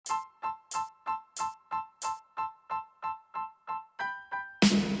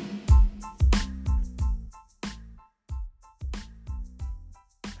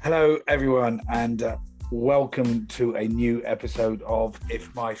Hello, everyone, and welcome to a new episode of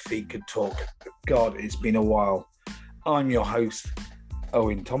If My Feet Could Talk. God, it's been a while. I'm your host,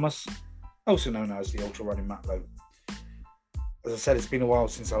 Owen Thomas, also known as the Ultra Running Matlow. As I said, it's been a while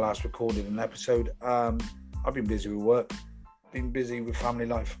since I last recorded an episode. I've been busy with work, been busy with family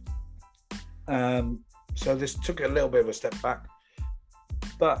life. So this took a little bit of a step back,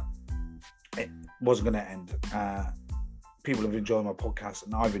 but it wasn't going to end. People have enjoyed my podcast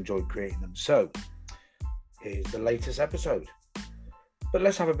and I've enjoyed creating them. So here's the latest episode. But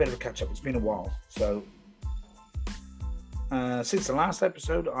let's have a bit of a catch up. It's been a while. So since the last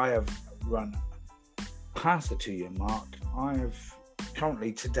episode, I have run past the 2-year mark. I have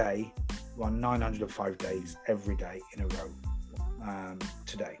currently today run 905 days every day in a row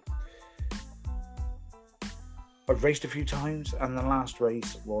today. I've raced a few times, and the last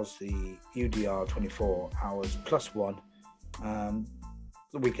race was the UDR 24 hours plus one,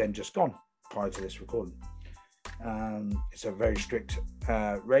 the weekend just gone prior to this recording. It's a very strict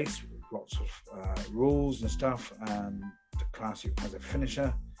race with lots of rules and stuff. The Classic has a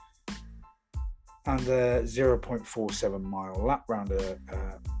finisher and a 0.47 mile lap round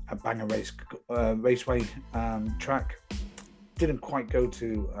a banger raceway track. Didn't quite go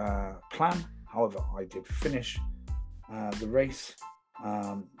to plan. However, I did finish the race,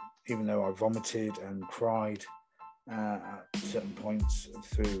 even though I vomited and cried at certain points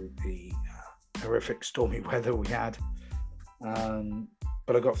through the horrific stormy weather we had.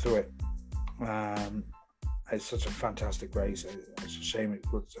 But I got through it. It's such a fantastic race. It's a shame it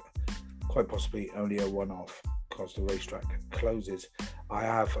was quite possibly only a one-off because the racetrack closes. I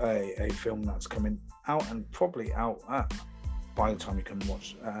have a film that's coming out and probably out by the time you can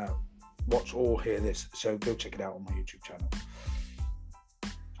watch or hear this, so go check it out on my YouTube channel.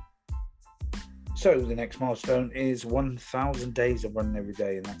 So the next milestone is 1,000 days of running every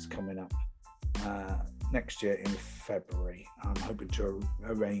day, and that's coming up next year in February. I'm hoping to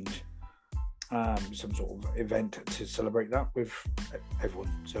arrange some sort of event to celebrate that with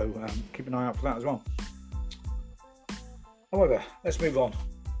everyone, so keep an eye out for that as well. However, let's move on.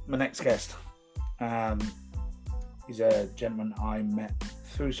 My next guest, he's a gentleman I met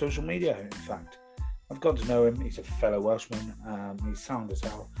through social media. In fact, I've got to know him. He's a fellow Welshman. He's sound as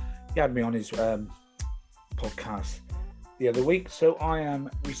hell. He had me on his podcast the other week, so I am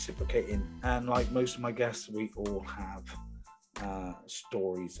reciprocating. And like most of my guests, we all have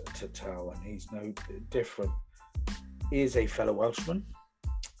stories to tell, and he's no different. He is a fellow Welshman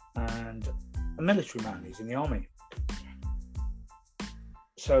and a military man. He's in the army.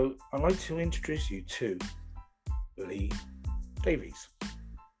 So I'd like to introduce you to Lee Davies.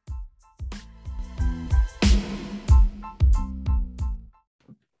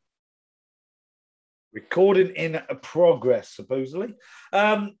 Recording in progress, supposedly.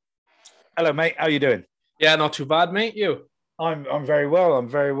 Hello, mate. How you doing? Yeah, not too bad, mate. You? I'm very well. I'm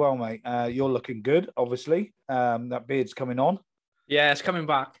very well, mate. You're looking good, obviously. That beard's coming on. Yeah, it's coming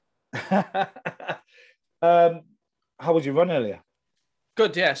back. How was your run earlier?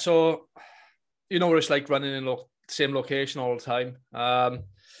 Good, yeah. So, you know what it's like running in the same location all the time.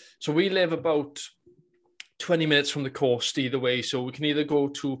 So we live about 20 minutes from the coast either way. So we can either go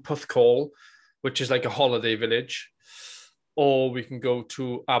to Puthcall, which is like a holiday village, or we can go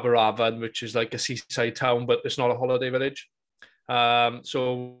to Aberafan, which is like a seaside town, but it's not a holiday village.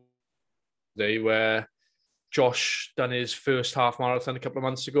 So they where Josh done his first half marathon a couple of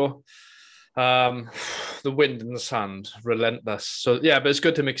months ago. The wind and the sand, relentless. So yeah, but it's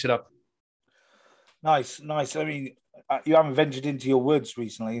good to mix it up. Nice. I mean, you haven't ventured into your woods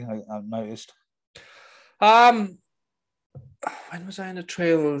recently, I've noticed. When was I in the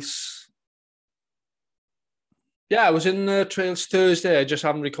trails? Yeah, I was in the trails Thursday. I just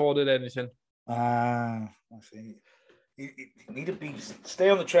haven't recorded anything. I see. You need to stay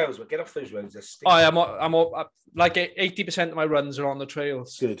on the trails, but get off those roads. I'm like 80% of my runs are on the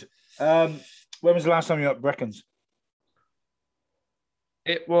trails. Good. When was the last time you were at Brecons?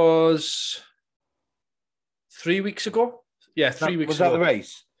 It was 3 weeks ago. Yeah, 3 weeks ago. Was that the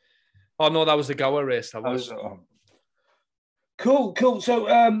race? Oh, no, that was the Gower race. That was. Cool.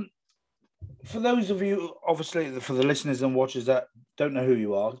 So, for those of you, obviously, for the listeners and watchers that don't know who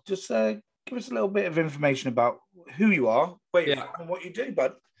you are, just give us a little bit of information about who you are, where you're from, and what you do,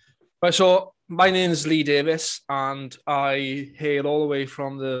 bud. Right, so my name's Lee Davies, and I hail all the way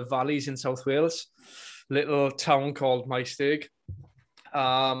from the valleys in South Wales, little town called Maesteg.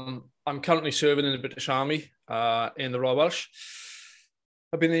 I'm currently serving in the British Army in the Royal Welsh.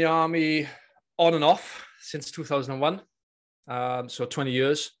 I've been in the Army on and off since 2001, so 20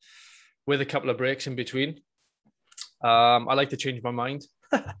 years, with a couple of breaks in between. I like to change my mind.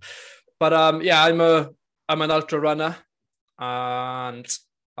 But yeah, I'm an ultra runner, and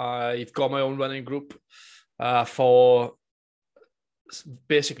I've got my own running group for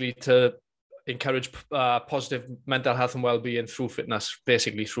basically to encourage positive mental health and well-being through fitness,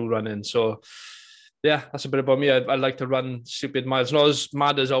 basically through running. So yeah, that's a bit about me. I like to run stupid miles, not as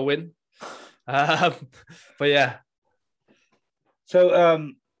mad as Owen, but yeah. So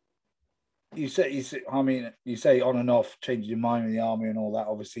you say I mean, you say on and off changing your mind in the army and all that.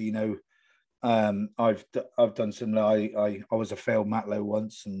 Obviously, you know, I've done similar. I was a failed Matlow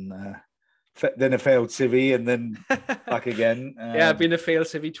once, and then a failed civvy, and then back again. Yeah, I've been a failed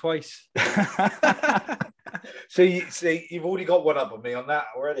civvy twice. So you see, you've already got one up on me on that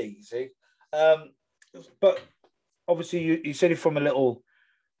already. You see, but obviously you said you're from a little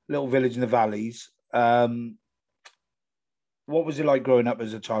village in the valleys. What was it like growing up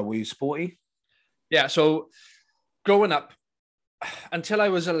as a child? Were you sporty? Yeah, so growing up, until I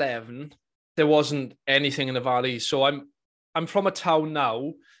was 11, there wasn't anything in the valleys. So I'm from a town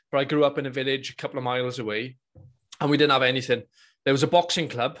now, but I grew up in a village a couple of miles away, and we didn't have anything. There was a boxing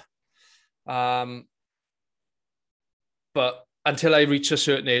club, but until I reached a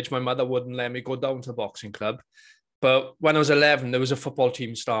certain age, my mother wouldn't let me go down to the boxing club. But when I was 11, there was a football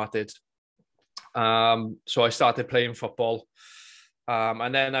team started. So I started playing football.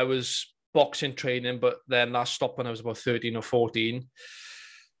 And then I was boxing training, but then that stopped when I was about 13 or 14.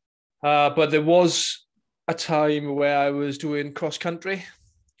 But there was a time where I was doing cross country.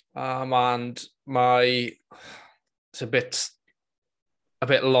 And it's a bit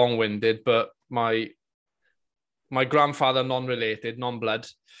long-winded, but my grandfather, non-related, non-blood,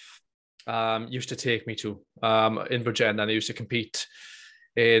 used to take me to in Bridgend, and I used to compete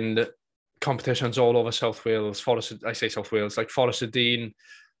in competitions all over South Wales, like Forest of Dean,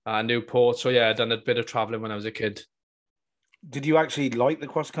 Newport. So yeah, I'd done a bit of traveling when I was a kid. Did you actually like the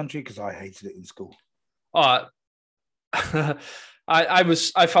cross country? Because I hated it in school. I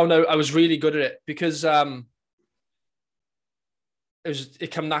found out I was really good at it because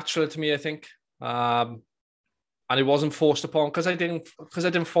it came natural to me, I think. And it wasn't forced upon because I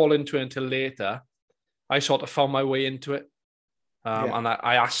didn't fall into it until later. I sort of found my way into it. And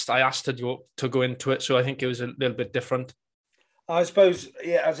I asked to go into it, so I think it was a little bit different. I suppose,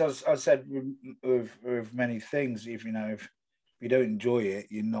 yeah, as I said with many things, if you don't enjoy it,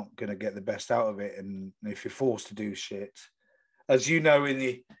 you're not going to get the best out of it, and if you're forced to do shit, as you know, in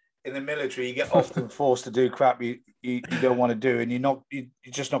the military, you get often forced to do crap you don't want to do, and you're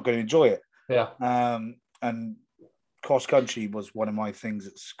just not going to enjoy it. Yeah. And cross country was one of my things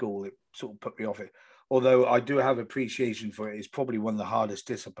at school. It sort of put me off it. Although I do have appreciation for it, it's probably one of the hardest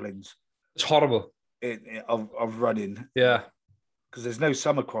disciplines. It's horrible. Of running. Yeah. Because there's no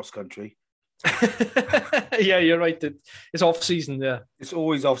summer cross country. Yeah, you're right. It's off season. Yeah. It's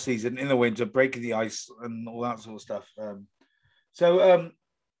always off season in the winter, breaking the ice and all that sort of stuff. So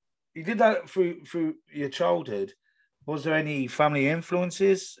you did that through your childhood. Was there any family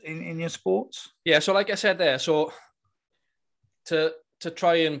influences in your sports? Yeah. So like I said there, so to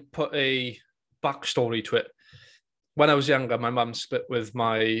try and put a backstory to it. When I was younger, my mum split with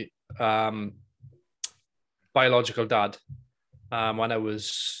my biological dad when I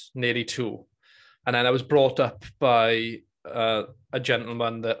was nearly 2. And then I was brought up by a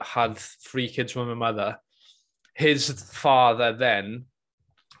gentleman that had 3 kids from my mother. His father then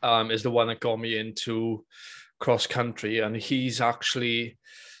is the one that got me into cross country, and he's actually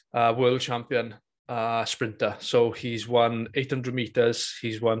a world champion sprinter. So he's won 800 meters,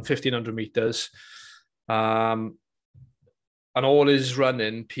 he's won 1500 meters, and all his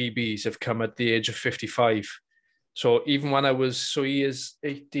running PBs have come at the age of 55. So even when he is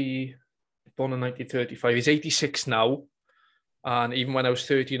 80, born in 1935, he's 86 now, and even when I was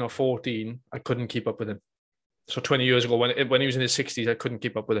 13 or 14, I couldn't keep up with him. So 20 years ago, when he was in his 60s, I couldn't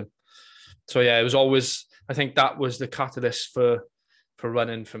keep up with him. So yeah, it was always, I think that was the catalyst for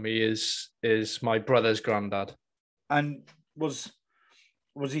running for me is my brother's granddad. And was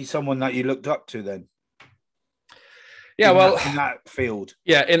he someone that you looked up to then? Yeah, in that field.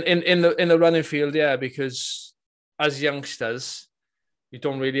 Yeah, in the running field, yeah, because as youngsters, you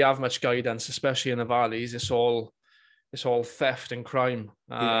don't really have much guidance, especially in the valleys. It's all theft and crime.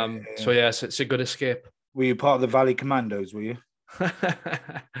 So yes, it's a good escape. Were you part of the Valley Commandos? Were you?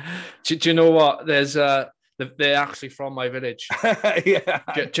 do you know what? There's they're actually from my village. Yeah,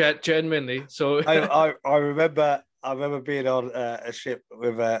 genuinely. So I remember being on a ship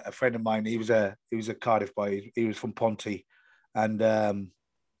with a friend of mine. He was a Cardiff boy. He was from Ponty, and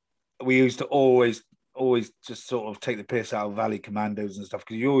we used to always just sort of take the piss out of Valley Commandos and stuff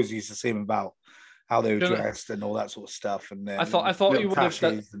because you always used to see them about. how they were You know, dressed and all that sort of stuff. And then I thought little you would have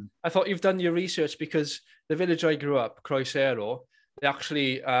done. tashes and- I thought you've done your research, because the village I grew up, Croesero, they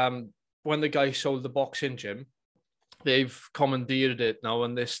actually, when the guy sold the boxing gym, they've commandeered it now,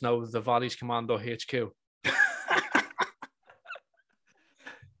 and this now the Valleys Commando HQ.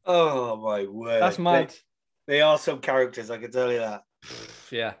 Oh my word! That's mad. They are some characters, I can tell you that.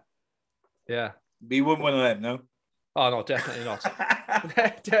 Yeah, yeah. But you wouldn't one of them, no? Oh no, definitely not.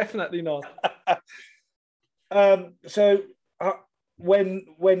 Definitely not. So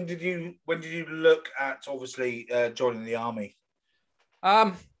when did you look at obviously joining the army?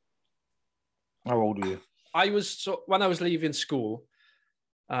 How old were you? When I was leaving school.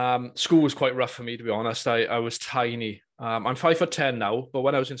 School was quite rough for me, to be honest. I was tiny. I'm 5'10" now, but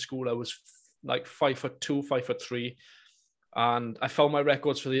when I was in school, I was like 5'2", 5'3", and I found my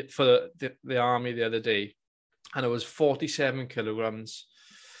records for the army the other day, and it was 47 kilograms,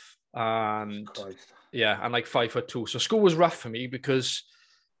 and Christ. yeah, and like 5'2". So school was rough for me because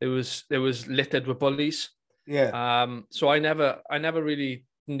it was littered with bullies. Yeah. So I never really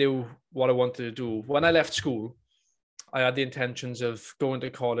knew what I wanted to do. When I left school, I had the intentions of going to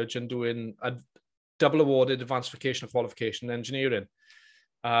college and doing a double awarded advanced vocational qualification in engineering,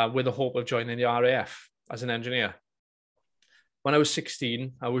 with the hope of joining the RAF as an engineer. When I was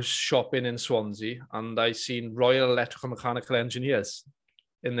 16, I was shopping in Swansea and I seen Royal Electrical Mechanical Engineers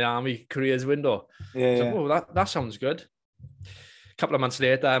in the Army careers window. Yeah. So, oh, that sounds good. A couple of months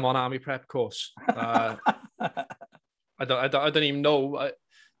later, I'm on Army prep course. I don't even know.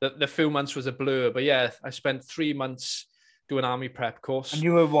 The few months was a blur, but yeah, I spent 3 months doing Army prep course. And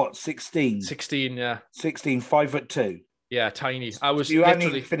you were what, 16? 16, yeah. 16, 5'2". Yeah, tiny. I was you literally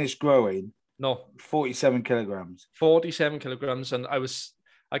hadn't finished growing. No. 47 kilograms. 47 kilograms, and I was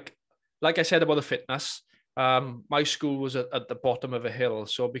like I said about the fitness. My school was at the bottom of a hill,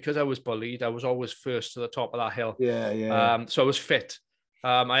 so because I was bullied, I was always first to the top of that hill. Yeah. So I was fit.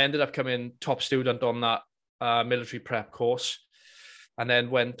 I ended up coming top student on that military prep course, and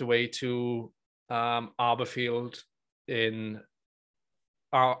then went away to Arborfield in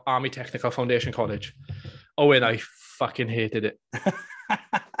Army Technical Foundation College. Oh, and I fucking hated it.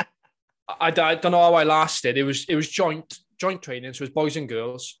 I don't know how I lasted. It was joint training, so it was boys and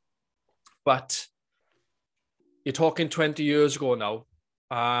girls. But you're talking 20 years ago now,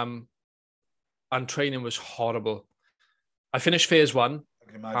 and training was horrible. I finished phase 1,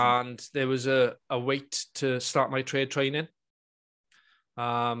 and there was a wait to start my trade training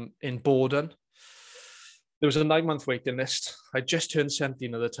in Borden. There was a 9-month waiting list. I just turned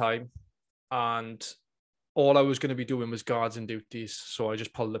 17 at the time, and all I was going to be doing was guards and duties, so I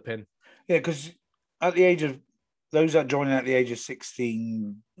just pulled the pin. Yeah, because at the age of those that join at the age of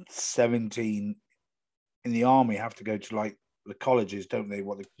 16, 17 in the army have to go to like the colleges, don't they?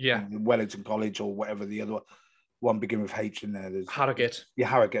 Wellington College or whatever the other one begin with H in there. There's Harrogate. Yeah,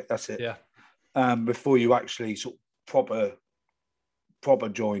 Harrogate, that's it. Yeah. Before you actually sort of proper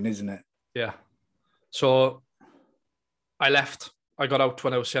join, isn't it? Yeah. So I left. I got out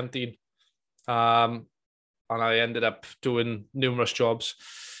when I was 17. And I ended up doing numerous jobs.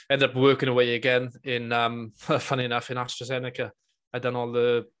 Ended up working away again in, funny enough, in AstraZeneca. I'd done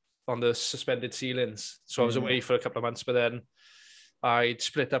all on the suspended ceilings. So I was away for a couple of months, but then I'd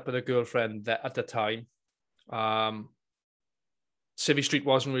split up with a girlfriend at the time. Civvy Street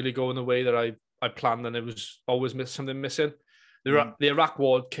wasn't really going the way that I planned, and it was always something missing. The Iraq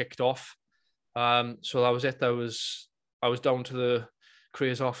War kicked off. So that was it. I was down to the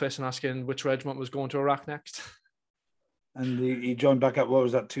careers office and asking which regiment was going to Iraq next. And he joined back up, what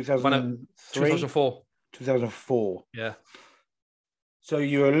was that, 2003? 2004. 2004. Yeah. So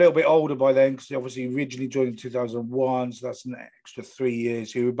you were a little bit older by then, because you obviously originally joined in 2001, so that's an extra 3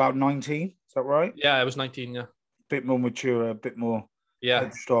 years. You were about 19, is that right? Yeah, I was 19, yeah. Bit more mature, a bit more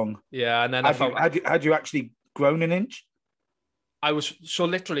strong. Yeah, and then had you actually grown an inch? I was, so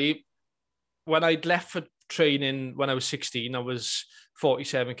literally, when I'd left for training when I was 16, I was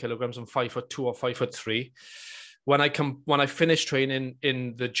 47 kilograms and 5'2" or 5'3". When I finished training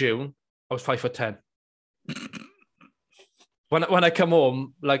in the June, I was 5'10". When I come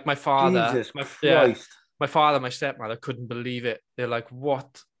home, like my father, my father, my stepmother couldn't believe it. They're like,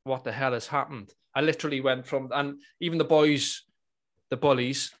 what the hell has happened? I literally went from, and even the boys, the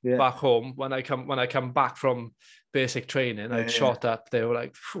bullies back home, when I come back from basic training, I'd shot at, they were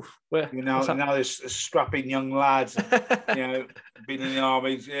like, where? Now this strapping young lads, been in the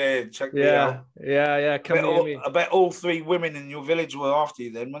army, check me out. Yeah, come near me. I bet all 3 women in your village were after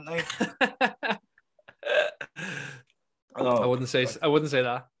you then, weren't they? I wouldn't say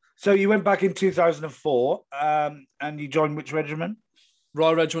that. So you went back in 2004, and you joined which regiment?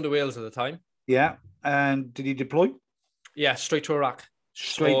 Royal Regiment of Wales at the time. Yeah. And did he deploy? Yeah, straight to Iraq.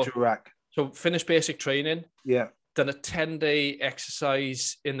 Straight to Iraq. So finished basic training. Yeah. Done a 10-day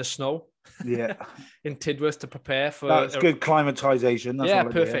exercise in the snow. Yeah. In Tidworth to prepare for. That's good climatization.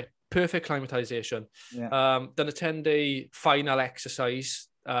 That's perfect. Perfect climatization. Yeah. Done a 10-day final exercise,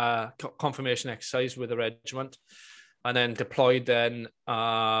 confirmation exercise with the regiment, and then deployed then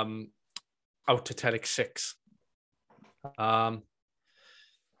out to TEDx 6. And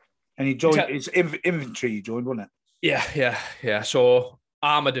he joined, it's infantry you joined, wasn't it? Yeah. So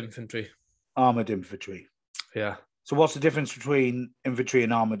armoured infantry. Armoured infantry. Yeah. So what's the difference between infantry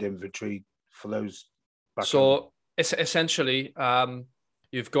and armoured infantry for those? So it's essentially,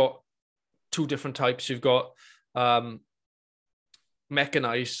 you've got two different types. You've got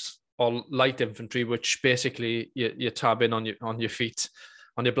mechanized or light infantry, which basically you tab in on your feet,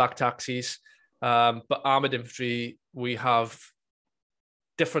 on your black taxis. But armoured infantry, we have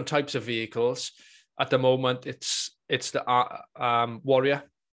different types of vehicles. At the moment, it's the Warrior.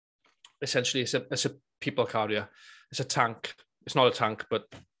 Essentially, it's a people carrier. It's a tank. It's not a tank, but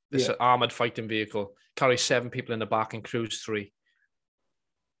it's an armoured fighting vehicle. Carries 7 people in the back and crews 3.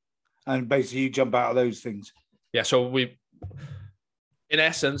 And basically, you jump out of those things. Yeah. So in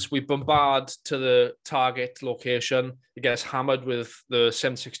essence, we bombard to the target location. It gets hammered with the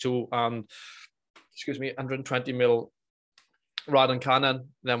 7.62 and 120 mil Radon cannon.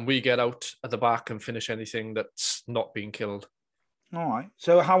 Then we get out at the back and finish anything that's not being killed. All right.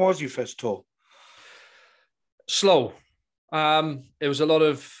 So how was your first tour? Slow. It was a lot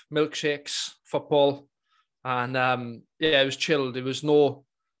of milkshakes, football, and it was chilled. There was no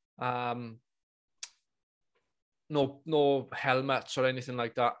helmets or anything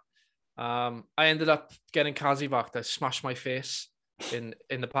like that. I ended up getting Kazivac. I smashed my face in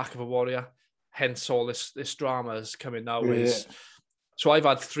the back of a Warrior. Hence all this drama is coming now. So I've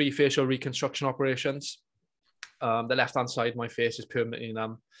had 3 facial reconstruction operations. The left-hand side of my face is permanently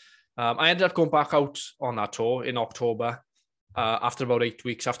numb. I ended up going back out on that tour in October after about 8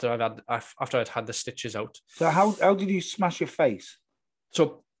 weeks after I'd had the stitches out. So how did you smash your face?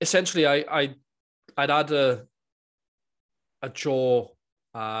 So essentially, I'd had a jaw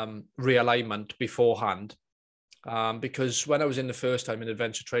realignment beforehand because when I was in the first time in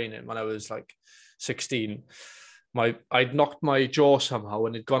adventure training, when I was like 16, I'd knocked my jaw somehow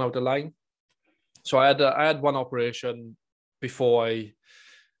and it'd gone out of line. So I had one operation before I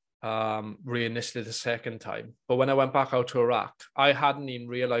re-enlisted the second time. But when I went back out to Iraq, I hadn't even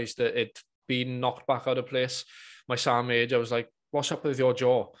realized that it'd been knocked back out of place. My Sergeant Major was like, "What's up with your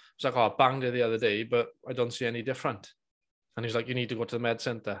jaw?" I was like, "Oh, I banged it the other day, but I don't see any different." And he's like, "You need to go to the med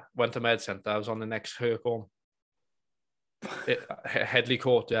centre." Went to med centre. I was on the next Herc home. Headley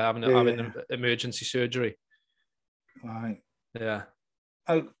Court, having emergency surgery. Right. Yeah.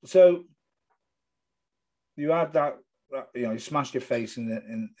 Oh, so you had that, you smashed your face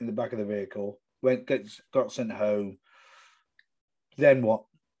in the back of the vehicle. Got sent home. Then what?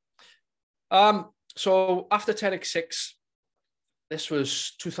 So after TEDx 6, this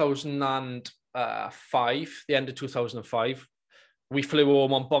was 2005, the end of 2005. We flew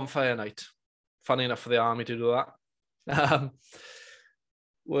home on bonfire night. Funny enough for the army to do that.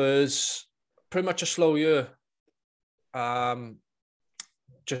 Was pretty much a slow year.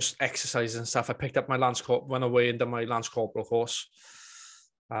 Just exercise and stuff. I picked up my went away into my Lance Corporal course.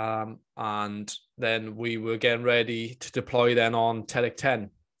 And then we were getting ready to deploy then on TEDx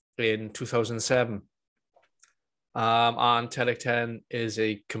 10 in 2007. And TEDx 10 is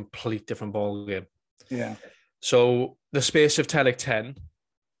a complete different ballgame. Yeah. So the space of TEDx 10,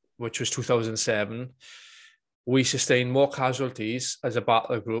 which was 2007, we sustained more casualties as a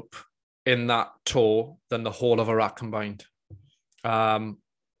battle group in that tour than the whole of Iraq combined. And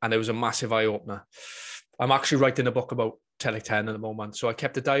it was a massive eye-opener. I'm actually writing a book about TEDx 10 at the moment. So I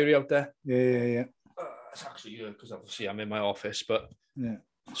kept a diary out there. Yeah. It's actually here because obviously I'm in my office, but yeah,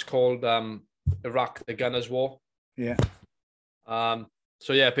 it's called Iraq, the Gunners' War. Yeah.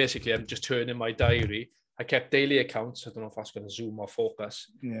 So yeah, basically I'm just turning my diary. I kept daily accounts. I don't know if that's going to zoom or focus.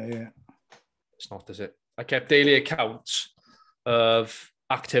 Yeah. It's not, is it? I kept daily accounts of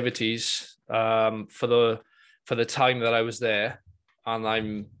activities for the time that I was there, and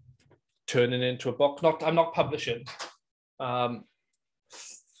I'm turning into a book. I'm not publishing. I'm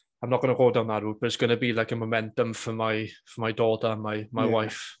not going to go down that route, but it's going to be like a momentum for my daughter and my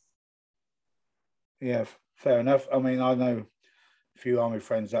wife. Yeah, fair enough. I mean, I know a few army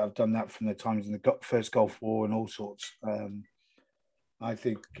friends that have done that from the times in the first Gulf War and all sorts. I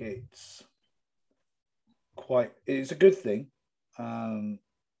think it's a good thing.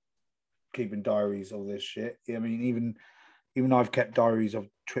 Keeping diaries of this shit. I mean, even I've kept diaries of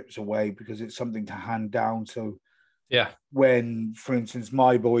trips away because it's something to hand down. So Yeah. when, for instance,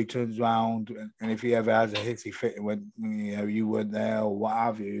 my boy turns around and if he ever has a hissy fit when you weren't there or what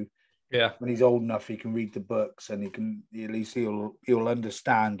have you, Yeah. when he's old enough, he can read the books and at least he'll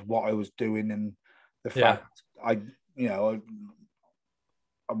understand what I was doing and the fact I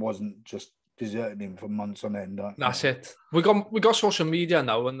wasn't just deserting him for months on end. That's it. We got social media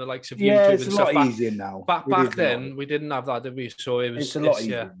now and the likes of Yeah, YouTube it's and a stuff. lot easier now. Back then, we didn't have that, did we? So it's a lot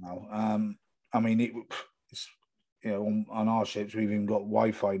easier now. I mean, it's on our ships we've even got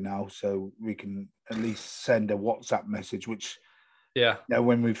Wi-Fi now, so we can at least send a WhatsApp message. Which,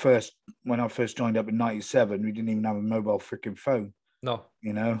 when I first joined up in '97, we didn't even have a mobile freaking phone. No,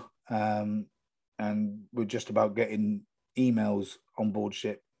 and we're just about getting emails on board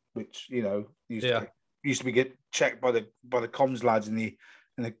ship, which used to be get checked by the comms lads in the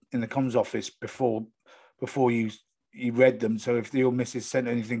comms office before you read them. So if your missus sent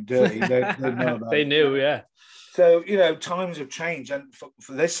anything dirty, they know about they it. knew, yeah. So times have changed, and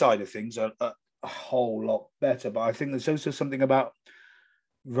for this side of things, are a whole lot better. But I think there's also something about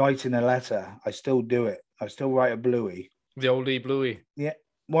writing a letter. I still do it. I still write a bluey. The old e-bluey. Yeah.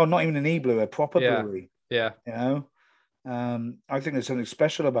 Well, not even an e-bluey, a proper bluey. Yeah. I think there's something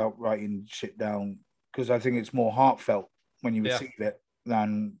special about writing shit down because I think it's more heartfelt when you receive it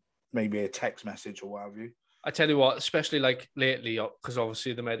than maybe a text message or what have you. I tell you what, especially like lately, because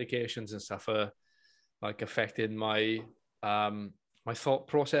obviously the medications and stuff are like affecting my my thought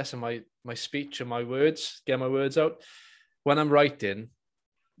process and my speech and my words, get my words out. When I'm writing,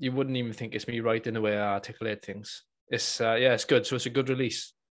 you wouldn't even think it's me writing the way I articulate things. It's it's good. So it's a good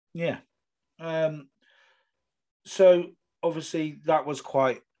release. Yeah. So obviously that was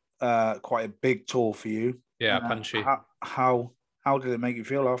quite a big tour for you. Yeah, punchy. How did it make you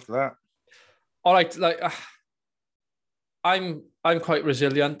feel after that? All right, I'm quite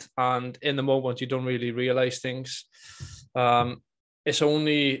resilient, and in the moment you don't really realize things. It's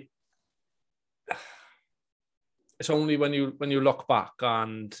only when you look back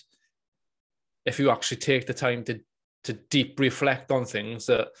and if you actually take the time to deep reflect on things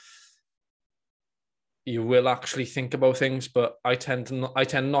that you will actually think about things. But I tend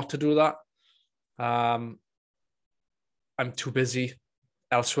not to do that. I'm too busy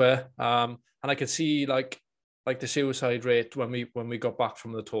elsewhere, and I can see like the suicide rate when we got back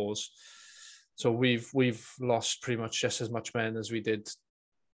from the tours. So we've lost pretty much just as much men as we did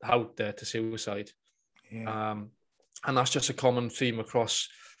out there to suicide. Yeah. And that's just a common theme across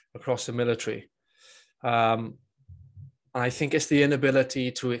the military. And I think it's the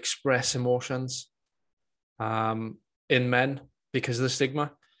inability to express emotions in men because of the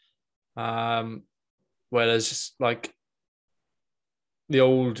stigma. Whereas like the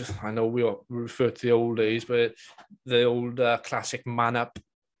old, I know we refer to the old days, but the old classic man up.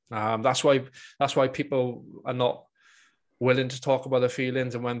 That's why people are not willing to talk about their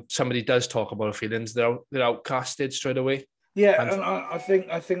feelings, and when somebody does talk about their feelings, they're outcasted straight away. Yeah, and I think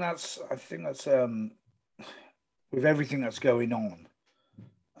that's with everything that's going on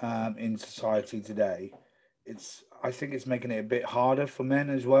in society today, I think it's making it a bit harder for men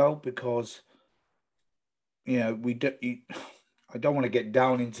as well because I don't want to get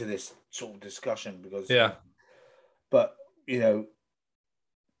down into this sort of discussion because but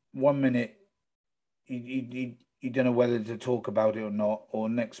 1 minute you don't know whether to talk about it or not, or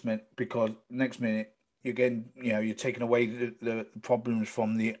next minute you're getting you're taking away the problems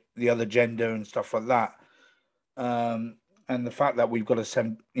from the other gender and stuff like that. And the fact that we've got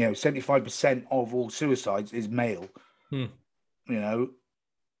 75% of all suicides is male.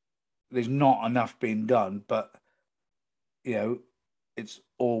 There's not enough being done, but it's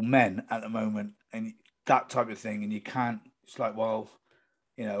all men at the moment, and that type of thing. And you can't. It's like, well,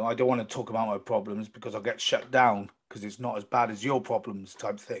 I don't want to talk about my problems because I'll get shut down because it's not as bad as your problems,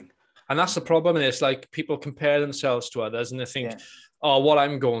 type thing. And that's the problem. And it's like people compare themselves to others, and they think, "Oh, what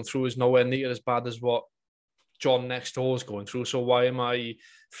I'm going through is nowhere near as bad as what John next door is going through. So why am I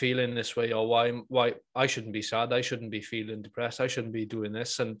feeling this way? Or why I shouldn't be sad? I shouldn't be feeling depressed. I shouldn't be doing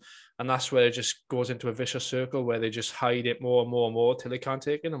this." And that's where it just goes into a vicious circle where they just hide it more and more and more till they can't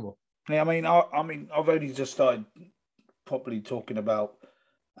take it anymore. Yeah, I mean, I've only just started properly talking about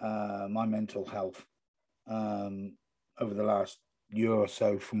my mental health over the last year or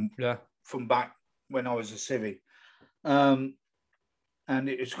so from back when I was a civvy. And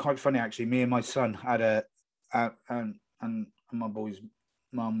it's quite funny actually. Me and my son had and my boy's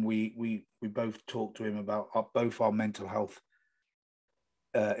mum, we both talked to him about both our mental health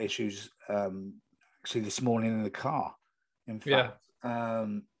issues actually this morning in the car, in fact.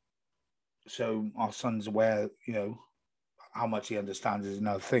 So our son's aware, how much he understands is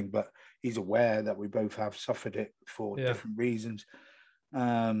another thing, but he's aware that we both have suffered it for different reasons.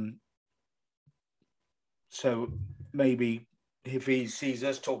 So maybe if he sees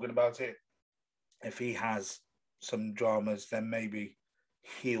us talking about it, if he has some dramas, then maybe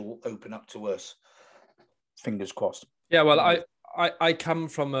he'll open up to us. Fingers crossed. Yeah, well, I come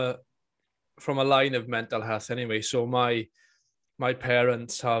from a line of mental health anyway. So my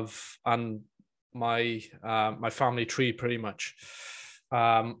parents have, and my family tree pretty much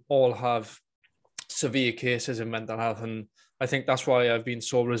all have severe cases of mental health, and I think that's why I've been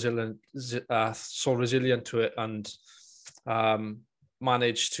so resilient to it, and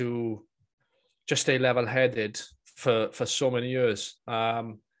managed to just stay level-headed for so many years.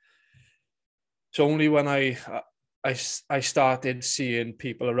 So only when I started seeing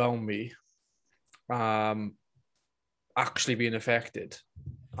people around me actually being affected,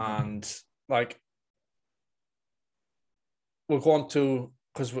 and like we're going to,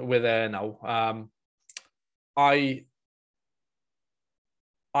 because we're there now.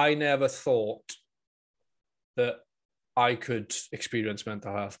 I never thought that I could experience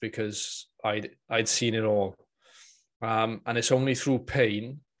mental health because I'd seen it all, and it's only through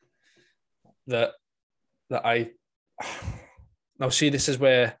pain that I now see. This is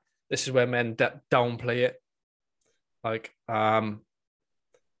where men downplay it. Like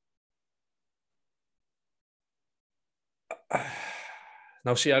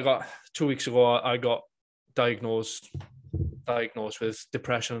now see, I got 2 weeks ago, I got diagnosed with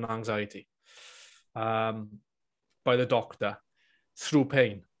depression and anxiety by the doctor through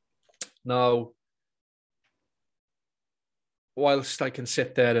pain. Now, whilst I can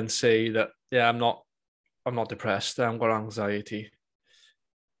sit there and say that, yeah, I'm not depressed, I've got anxiety,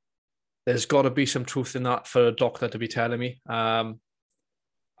 there's got to be some truth in that for a doctor to be telling me. And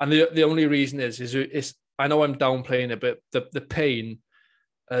the only reason is I know I'm downplaying it, but the pain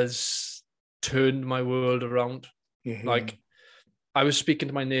has turned my world around. Mm-hmm. Like, I was speaking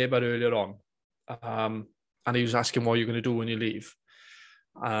to my neighbour earlier on, and he was asking what you're going to do when you leave.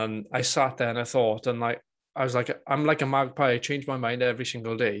 And I sat there and I thought, and I was like, I'm like a magpie. I change my mind every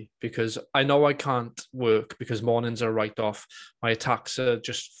single day because I know I can't work because mornings are right off. My attacks are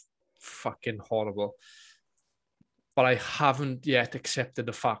just fucking horrible. But I haven't yet accepted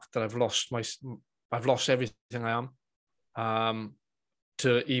the fact that I've lost everything I am,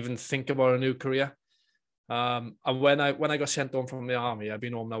 to even think about a new career. And when I got sent home from the army, I've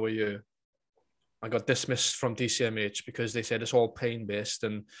been home now a year. I got dismissed from DCMH because they said it's all pain based,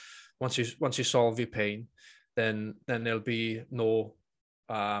 and once you solve your pain, then there'll be no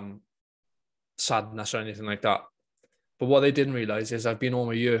sadness or anything like that. But what they didn't realize is I've been home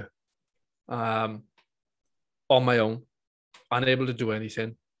a year, on my own, unable to do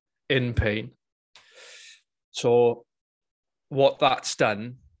anything, in pain. So what that's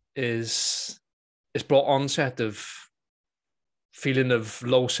done is it's brought onset of feeling of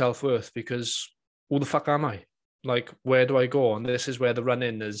low self-worth, because who the fuck am I? Like, where do I go? And this is where the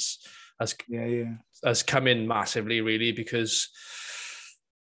run-in has come in massively, really, because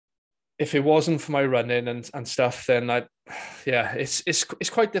if it wasn't for my running and stuff, then it's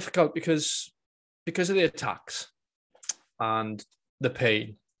quite difficult because of the attacks and the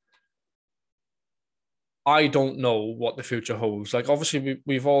pain. I don't know what the future holds. Like, obviously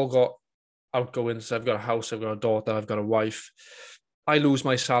we've all got outgoings. I've got a house, I've got a daughter, I've got a wife. I lose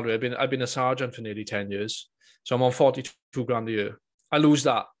my salary. I've been a sergeant for nearly 10 years. So I'm on 42 grand a year. I lose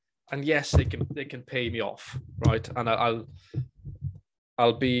that. And yes, they can pay me off, right? And I'll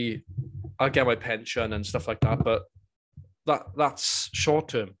get my pension and stuff like that, but that's short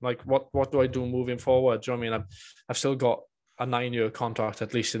term. Like, what do I do moving forward? Do you know what I mean? I've still got a 9-year contract,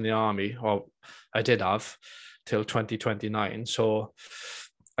 at least in the army, or I did have till 2029. So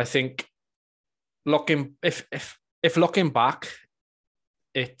I think looking back,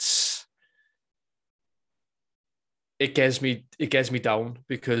 it gets me down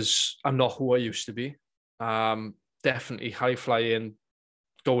because I'm not who I used to be. Definitely high flying,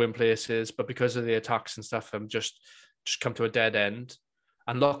 going places, but because of the attacks and stuff, I'm just come to a dead end.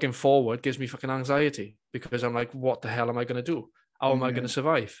 And looking forward gives me fucking anxiety because I'm like, what the hell am I going to do? How am I going to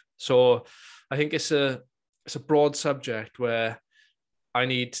survive? So I think it's a broad subject where I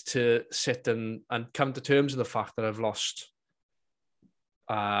need to sit and come to terms with the fact that I've lost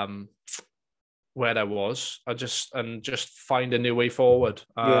where I was. Just find a new way forward.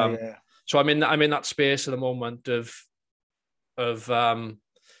 So I'm in that space at the moment of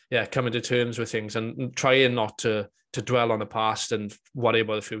coming to terms with things and trying not to dwell on the past and worry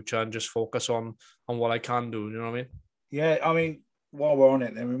about the future and just focus on what I can do. You know what I mean? Yeah, I mean, while we're on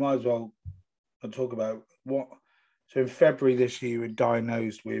it, then we might as well talk about what. So in February this year, you were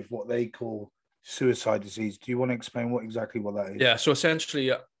diagnosed with what they call suicide disease. Do you want to explain what that is? Yeah. So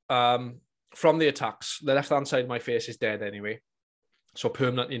essentially, from the attacks, the left-hand side of my face is dead anyway. So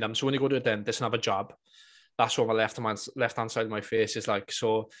permanently numb. So when you go to a dentist and have a jab, that's what my left-hand side of my face is like.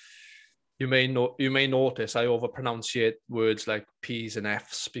 So you may notice I overpronunciate words like P's and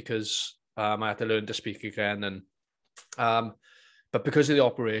F's because I had to learn to speak again. And but because of the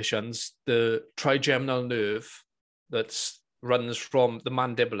operations, the trigeminal nerve that runs from the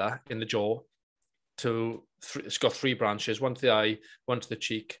mandibular in the jaw to it's got 3 branches, one to the eye, one to the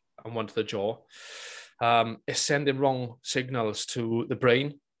cheek, and one to the jaw. It's sending wrong signals to the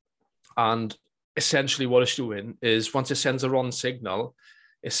brain. And essentially what it's doing is once it sends a wrong signal,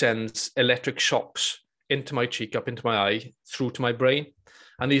 it sends electric shocks into my cheek, up into my eye, through to my brain.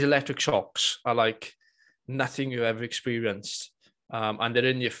 And these electric shocks are like nothing you've ever experienced. And they're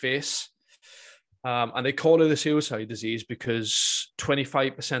in your face. And they call it the suicide disease because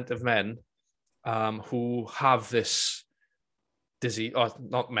 25% of men who have this disease, or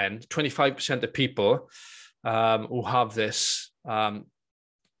not men, 25% of people who have this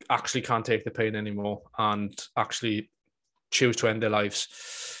actually can't take the pain anymore and actually choose to end their lives.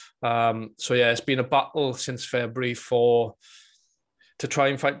 So yeah, it's been a battle since February to try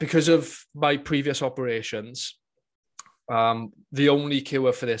and fight. Because of my previous operations, the only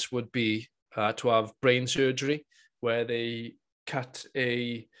cure for this would be to have brain surgery, where they cut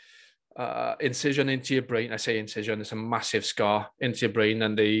a incision into your brain. I say incision, it's a massive scar into your brain,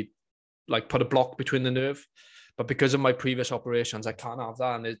 and they like put a block between the nerve. But because of my previous operations, I can't have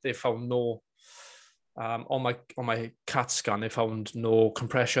that, and they found no on my CAT scan. They found no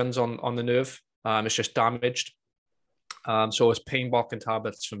compressions on the nerve. It's just damaged. So it's pain blocking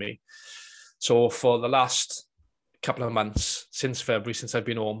tablets for me. So for the last couple of months, since February, since I've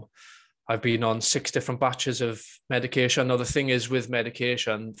been home, I've been on 6 different batches of medication. Now, the thing is with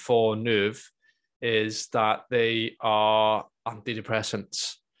medication for nerve is that they are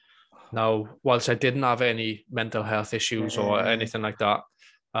antidepressants. Now, whilst I didn't have any mental health issues or anything like that,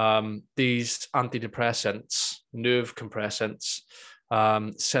 these antidepressants, nerve compressants,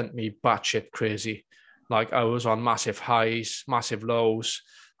 sent me batshit crazy. Like I was on massive highs, massive lows.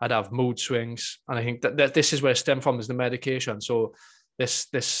 I'd have mood swings. And I think that this is where it stemmed from, is the medication. So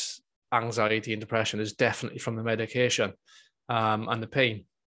this anxiety and depression is definitely from the medication and the pain.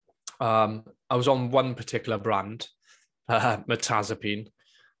 I was on one particular brand, mirtazapine,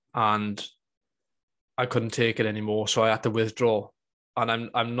 and I couldn't take it anymore. So I had to withdraw. And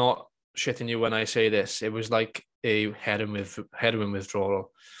I'm not shitting you when I say this. It was like a heroin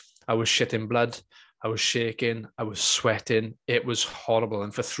withdrawal. I was shitting blood. I was shaking. I was sweating. It was horrible.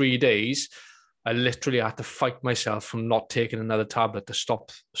 And for 3 days, I literally had to fight myself from not taking another tablet to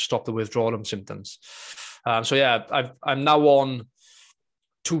stop the withdrawal symptoms. So yeah, I'm now on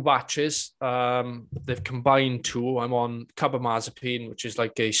 2 batches. They've combined 2. I'm on carbamazepine, which is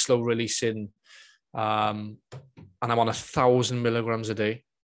like a slow releasing, and I'm on 1,000 milligrams a day.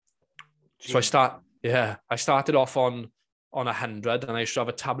 Jeez. So I started off on 100, and I used to have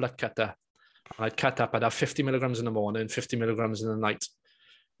a tablet cutter. And I'd cut up, I'd have 50 milligrams in the morning, 50 milligrams in the night.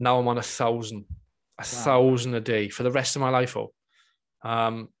 Now I'm on 1,000 a day for the rest of my life.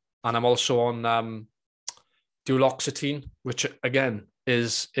 And I'm also on duloxetine, which again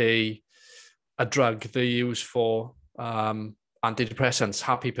is a drug they use for antidepressants,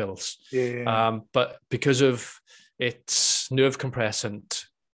 happy pills. Yeah. But because of its nerve compressant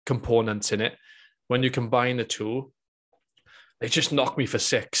components in it, when you combine the 2, they just knock me for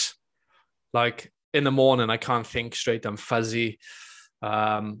 6. Like in the morning, I can't think straight. I'm fuzzy.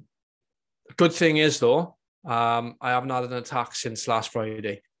 Good thing is though, I haven't had an attack since last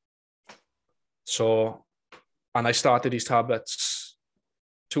Friday. So, and I started these tablets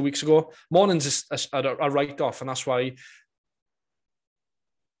 2 weeks ago. Mornings is a write-off, and that's why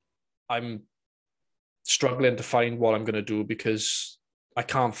I'm struggling to find what I'm going to do, because I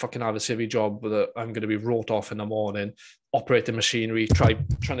can't fucking have a civvy job that I'm going to be wrote off in the morning, operating machinery, trying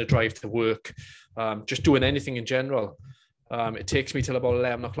to drive to work, just doing anything in general. It takes me till about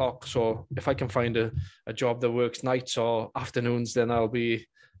 11 o'clock. So if I can find a job that works nights or afternoons, then I'll be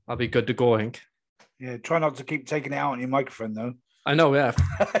good to go, I think. Yeah, try not to keep taking it out on your microphone though. I know, yeah.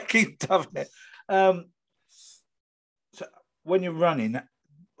 Keep toughing it. So when you're running,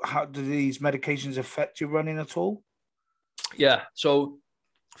 how do these medications affect your running at all? Yeah, so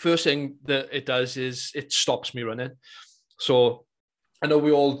first thing that it does is it stops me running. So I know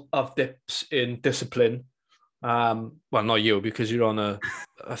we all have dips in discipline. Well, not you, because you're on a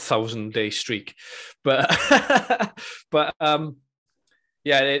 1,000-day streak, but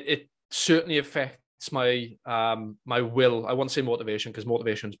yeah, it certainly affects affects my my will. I won't say motivation because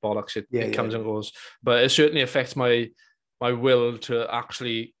motivation's bollocks. It comes and goes, but it certainly affects my will to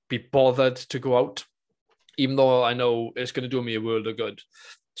actually be bothered to go out, even though I know it's going to do me a world of good.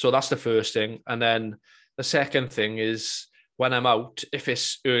 So that's the first thing. And then the second thing is when I'm out, if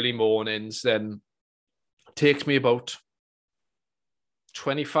it's early mornings, then it takes me about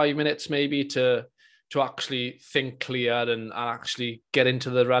 25 minutes maybe to actually think clear and actually get into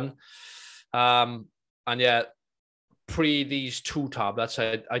the run. And yeah, pre these 2 tablets,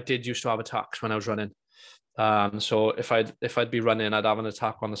 I did used to have attacks when I was running. So if I'd be running, I'd have an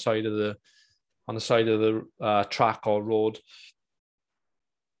attack on the side of the track or road.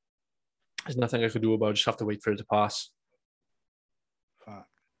 There's nothing I could do about it. Just have to wait for it to pass.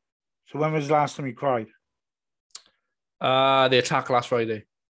 So when was the last time you cried? The attack last Friday.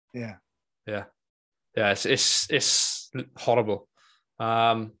 Yeah. It's horrible.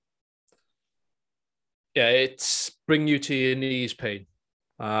 It's bring you to your knees pain.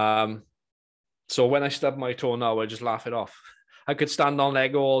 So when I stub my toe now, I just laugh it off. I could stand on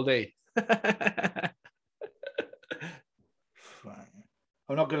Lego all day. I'm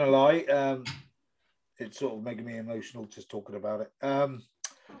not going to lie. It's sort of making me emotional just talking about it.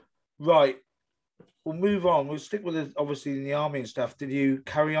 Right. We'll move on. We'll stick with it, obviously, in the army and stuff. Did you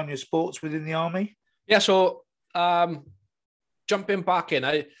carry on your sports within the army? Yeah. So jumping back in,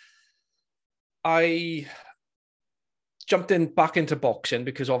 I jumped back into boxing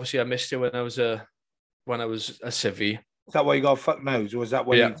because obviously I missed it when I was a civvy. Is that why you got a fuck nose, or was that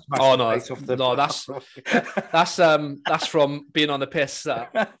why you smashed the face off the... No, that's from being on the piss.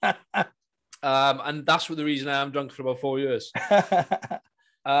 And that's the reason I am drunk for about 4 years.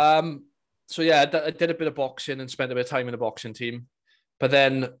 So yeah, I did a bit of boxing and spent a bit of time in the boxing team, but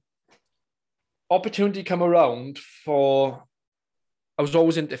then opportunity come around I was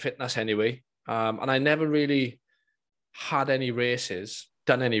always into fitness anyway, and I never really had done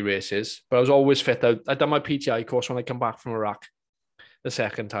any races, but I was always fit. I'd done my PTI course when I come back from Iraq the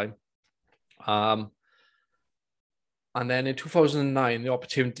second time. And then in 2009, the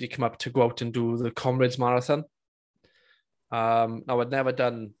opportunity came up to go out and do the Comrades Marathon. Now, I'd never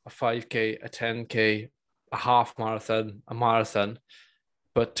done a 5K, a 10K, a half marathon, a marathon.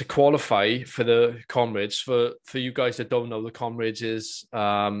 But to qualify for the Comrades, for you guys that don't know, the Comrades is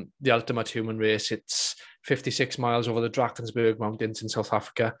the ultimate human race. It's 56 miles over the Drakensberg Mountains in South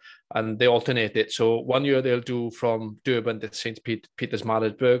Africa, and they alternate it. So 1 year they'll do from Durban to St.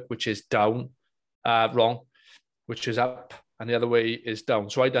 Pietersmaritzburg, which is down, which is up, and the other way is down.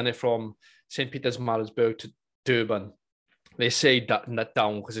 So I done it from St. Pietersmaritzburg to Durban. They say that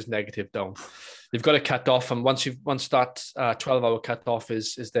down because it's negative down. You've got to cut off, and once that 12-hour cut off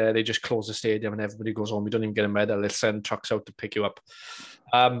is there, they just close the stadium and everybody goes home. You don't even get a medal. They send trucks out to pick you up.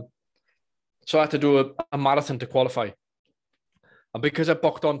 So I had to do a marathon to qualify. And because I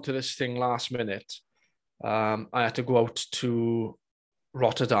booked onto this thing last minute, I had to go out to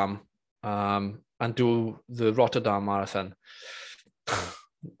Rotterdam and do the Rotterdam Marathon.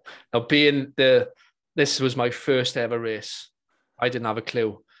 Now, this was my first ever race. I didn't have a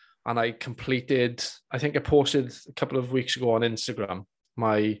clue. And I completed, I think I posted a couple of weeks ago on Instagram,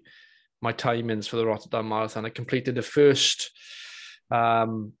 my timings for the Rotterdam Marathon. I completed the first,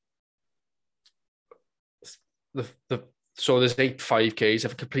 so there's 8 5Ks.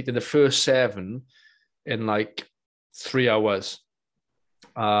 I've completed the first 7 in like 3 hours.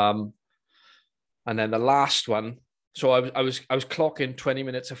 And then the last one, so I was clocking 20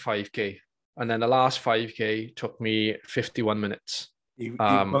 minutes of 5K. And then the last 5K took me 51 minutes. You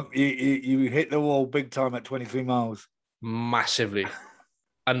hit the wall big time at 23 miles. Massively.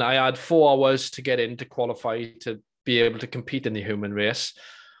 And I had 4 hours to get in to qualify to be able to compete in the human race.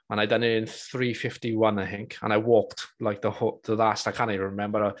 And I done it in 3:51, I think. And I walked like the last, I can't even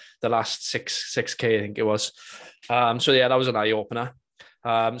remember, the last 6K, I think it was. So yeah, that was an eye-opener.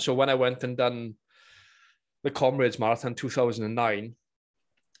 So when I went and done the Comrades Marathon 2009,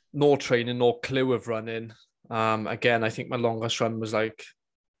 no training, no clue of running. Again, I think my longest run was like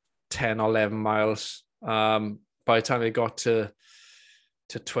 10 or 11 miles. By the time I got to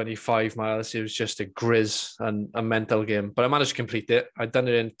 25 miles, it was just a grizz and a mental game. But I managed to complete it. I'd done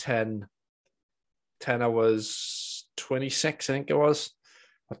it in 10 hours 26, I think it was.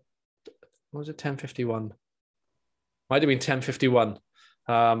 What was it, 10:51? Might have been 10:51.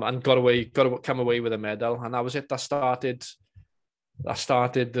 And got to come away with a medal. And that was it. That started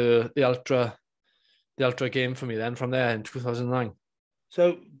the ultra game for me then from there in 2009.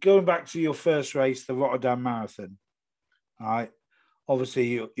 So going back to your first race, the Rotterdam Marathon, all right,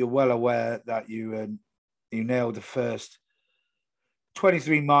 obviously you're well aware that you nailed the first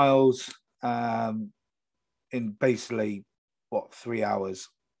 23 miles in basically, 3 hours.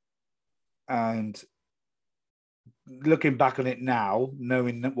 And looking back on it now,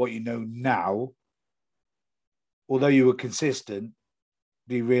 knowing what you know now, although you were consistent,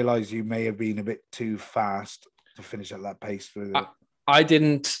 do you realise you may have been a bit too fast to finish at that pace through the... I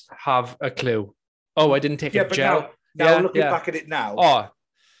didn't have a clue. Oh, I didn't take a gel. Now looking back at it now. Oh,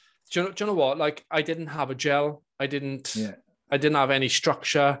 do you know what? Like, I didn't have a gel. I didn't have any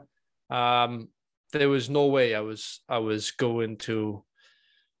structure. There was no way I was going to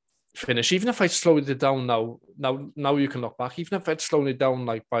finish. Even if I slowed it down now you can look back. Even if I'd slowed it down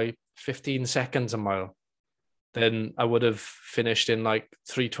like by 15 seconds a mile, then I would have finished in like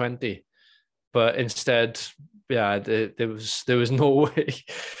 3:20. But instead, there was no way.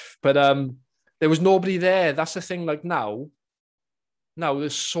 But there was nobody there. That's the thing. Like now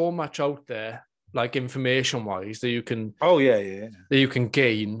there's so much out there, like information-wise, that you can that you can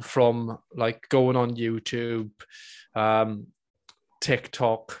gain from like going on YouTube,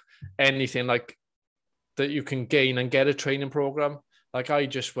 TikTok, anything like that you can gain and get a training program. Like I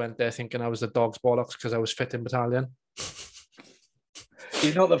just went there thinking I was the dog's bollocks because I was fit in battalion.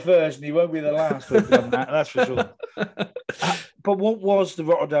 You're not the first and you won't be the last to have done that, that's for sure. But what was the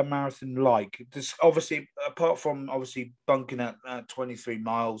Rotterdam Marathon like? Just obviously, apart from obviously bunking at 23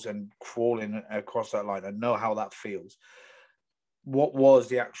 miles and crawling across that line, I know how that feels. What was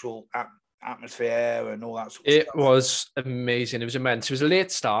the actual atmosphere and all that sort of stuff? It was amazing. It was immense. It was a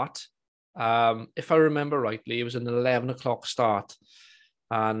late start. If I remember rightly, it was an 11 o'clock start.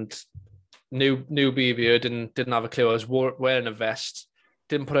 And new baby here didn't have a clue. I was wearing a vest,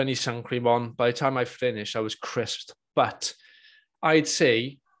 didn't put any sun cream on. By the time I finished, I was crisped. But I'd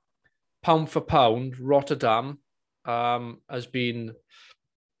say, pound for pound, Rotterdam has been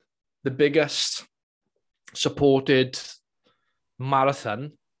the biggest supported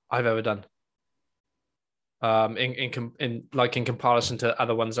marathon I've ever done. In comparison to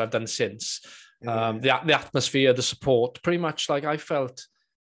other ones I've done since. The atmosphere, the support, pretty much like I felt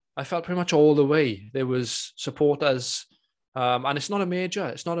pretty much all the way. There was supporters, and it's not a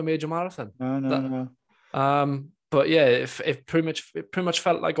major marathon. No. But yeah, it pretty much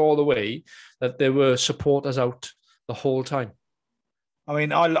felt like all the way that there were supporters out the whole time. I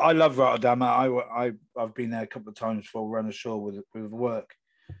mean, I love Rotterdam. I've been there a couple of times for run ashore with work,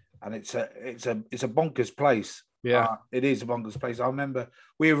 and it's a bonkers place. Yeah, it is a bonkers place. I remember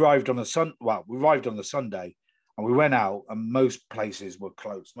we arrived on the Sunday, and we went out, and most places were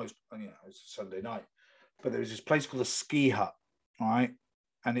closed. It was a Sunday night, but there was this place called the Ski Hut, right?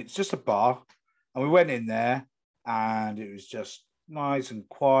 And it's just a bar, and we went in there, and it was just nice and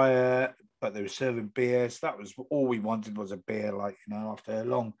quiet. But they were serving beer, so that was all we wanted was a beer, like after a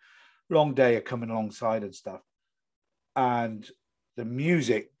long day of coming alongside and stuff. And the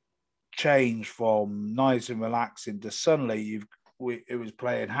music changed from nice and relaxing to suddenly it was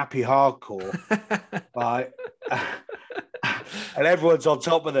playing happy hardcore, right? And everyone's on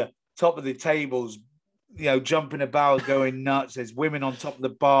top of the tables, jumping about, going nuts. There's women on top of the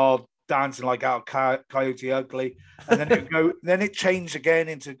bar dancing like out of Coyote Ugly, and then it changed again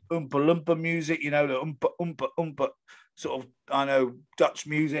into Oompa Loompa music, the Oompa sort of, Dutch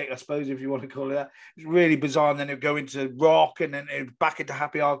music, I suppose, if you want to call it that. It's really bizarre, and then it'd go into rock, and then it back into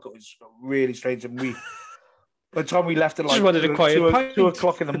happy hardcore. It's really strange. And by the time we left at like 2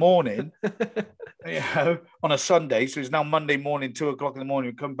 o'clock in the morning, on a Sunday, so it's now Monday morning, 2 o'clock in the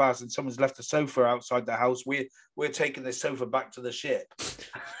morning, we come past and someone's left a sofa outside the house. We're taking this sofa back to the ship.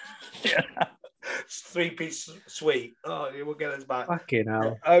 It's 3-piece suite. Oh, we'll get us back. Fucking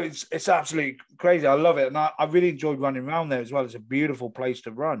hell. It's absolutely crazy. I love it. And I really enjoyed running around there as well. It's a beautiful place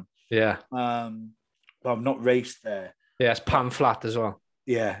to run. Yeah. But I've not raced there. Yeah, it's pan flat as well.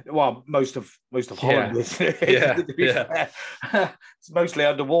 Yeah. Well, most of Holland is. Yeah. It's mostly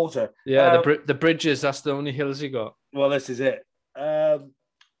underwater. Yeah, the bridges, that's the only hills you got. Well, this is it. And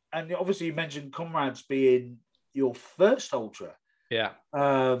obviously you mentioned Comrades being your first ultra. Yeah.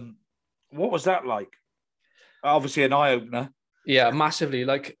 What was that like? Obviously an eye-opener. Yeah, massively.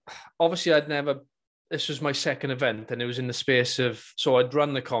 Like, obviously this was my second event, and it was in the space of, so I'd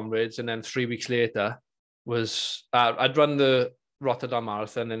run the Comrades, and then 3 weeks later I'd run the Rotterdam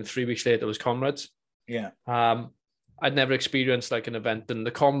Marathon, and 3 weeks later was Comrades. Yeah. I'd never experienced like an event, and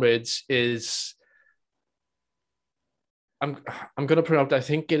the Comrades is, I'm going to put out, I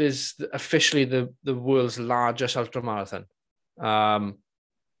think it is officially the world's largest ultra marathon.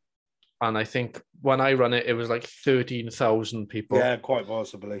 And I think when I run it, it was like 13,000 people. Yeah, quite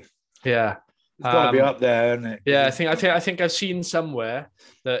possibly. Yeah, it's got to be up there, isn't it? Yeah, I think I've seen somewhere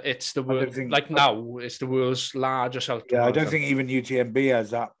that it's the world. Now it's the world's largest ultra. Yeah, I don't think even UTMB has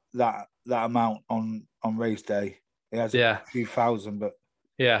that that amount on race day. He has Yeah. a few thousand, but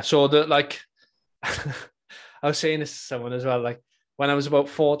yeah. So I was saying this to someone as well. Like when I was about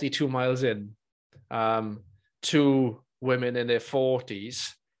 42 miles in, two women in their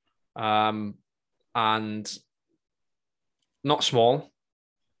 40s, and not small,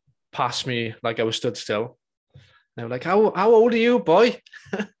 passed me like I was stood still. They were like, how old are you, boy?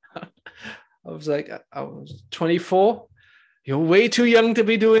 I was like, I was 24. You're way too young to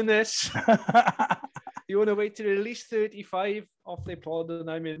be doing this. You want to wait till at least 35 off the pod and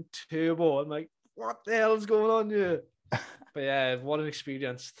I'm in turbo. I'm like, what the hell's going on here? But yeah, what an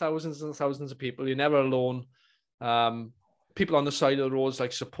experience. Thousands and thousands of people. You're never alone. People on the side of the roads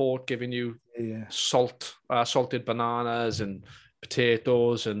like support, giving you salted bananas and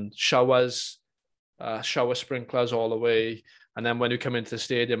potatoes and showers, shower sprinklers all the way. And then when you come into the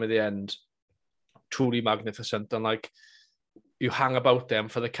stadium at the end, truly magnificent. And like you hang about them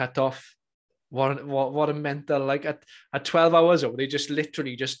for the cutoff. What a mental, like at 12 hours over, they just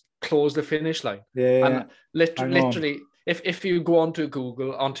literally just close the finish line. Yeah. And literally, if you go onto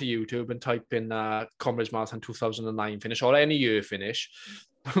Google, onto YouTube and type in Comrades Marathon 2009 finish or any year finish,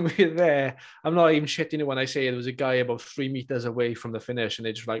 we're there. I'm not even shitting you when I say there was a guy about 3 meters away from the finish and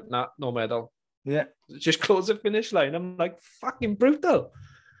they just like, nah, no medal. Yeah. Just close the finish line. I'm like, fucking brutal.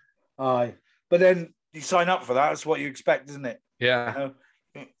 Aye. But then you sign up for that. That's what you expect, isn't it? Yeah.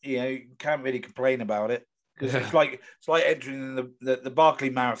 You can't really complain about it because it's like entering the Barkley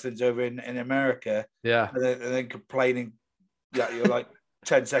marathons over in America. Yeah. And then complaining that you're like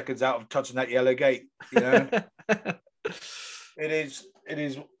 10 seconds out of touching that yellow gate. You know, it is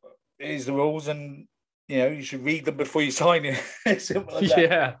the rules, and you should read them before you sign it. Simple as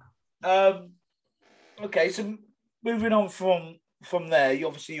that. Yeah. Okay, so moving on from there,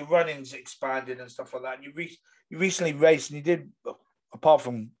 obviously your running's expanded and stuff like that. And you recently raced, and you did, apart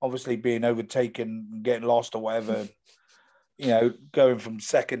from obviously being overtaken and getting lost or whatever, going from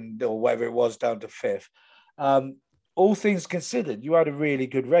second or whatever it was down to fifth. All things considered, you had a really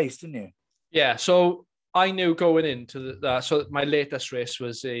good race, didn't you? Yeah. So I knew going into so my latest race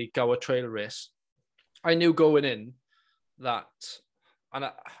was a Gower Trail race. I knew going in that, and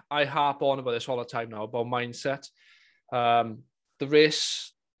I harp on about this all the time now, about mindset. The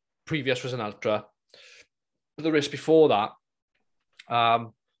race previous was an ultra. But the race before that,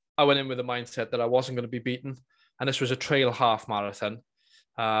 I went in with the mindset that I wasn't going to be beaten. And this was a trail half marathon.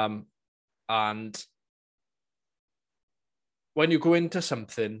 And when you go into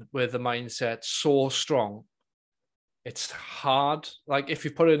something with the mindset so strong, it's hard. Like if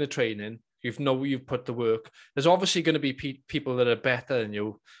you put in the training, you've put the work. There's obviously going to be people that are better than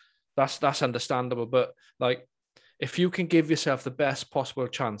you. That's understandable. But like, if you can give yourself the best possible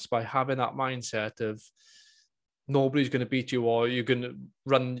chance by having that mindset of nobody's going to beat you or you're going to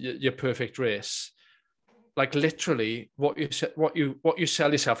run your perfect race, like literally what you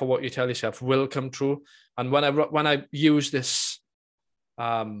sell yourself or what you tell yourself will come true. And when I use this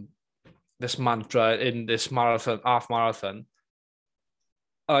this mantra in this half marathon,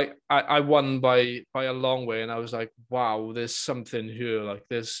 I won by a long way, and I was like, wow, there's something here. Like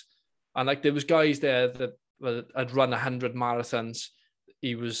there was guys there that had run 100 marathons.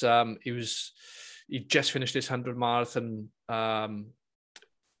 He just finished his 100 marathon on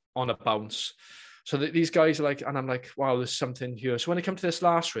a bounce. So these guys are like, and I'm like, wow, there's something here. So when it came to this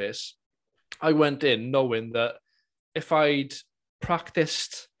last race, I went in knowing that if I'd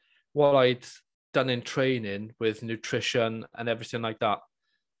practiced what I'd done in training with nutrition and everything like that,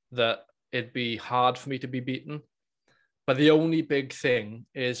 that it'd be hard for me to be beaten. But the only big thing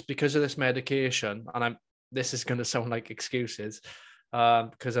is because of this medication, and this is going to sound like excuses,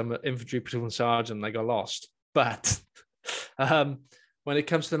 because I'm an infantry platoon sergeant and I got lost. But when it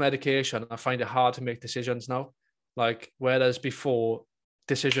comes to the medication, I find it hard to make decisions now. Like, whereas before,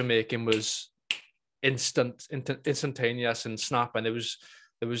 decision making was instantaneous and snap, and there was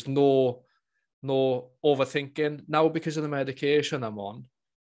no overthinking. Now, because of the medication I'm on,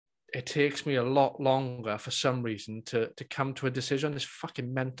 it takes me a lot longer for some reason to come to a decision. It's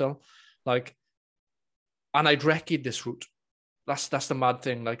fucking mental. Like, and I'd recce'd this route. That's the mad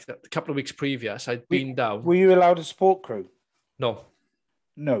thing. Like a couple of weeks previous, I'd been down. Were you allowed a support crew? No.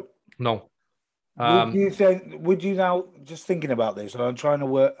 Would you now, just thinking about this, and I'm trying to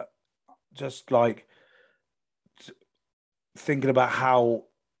work, just like thinking about how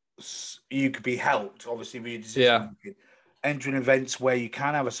you could be helped, obviously, with your decision making. Entering events where you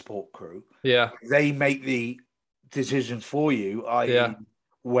can have a support crew. Yeah. They make the decisions for you, i.e.,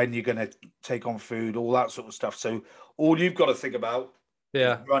 when you're going to take on food, all that sort of stuff. So all you've got to think about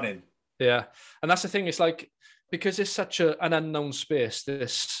is running. Yeah. And that's the thing. It's like because it's such an unknown space,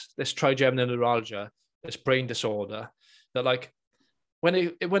 this trigeminal neuralgia, this brain disorder, that like when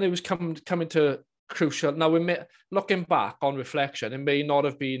it was coming to crucial. Now, looking back on reflection, it may not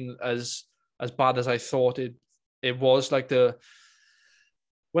have been as bad as I thought it was. Like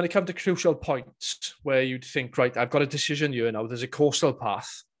when it comes to crucial points where you'd think, right, I've got a decision here now. There's a coastal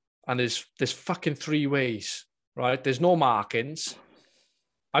path, and there's fucking 3 ways, right? There's no markings.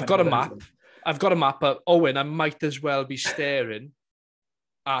 I've got a map. I've got a map, but Owen, I might as well be staring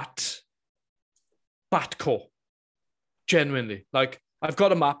at Batco. Genuinely, like I've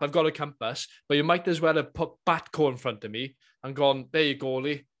got a map, I've got a compass, but you might as well have put Batco in front of me and gone, there you go,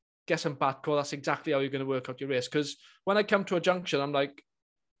 Lee. Get some Batco. That's exactly how you're going to work out your race. Because when I come to a junction, I'm like,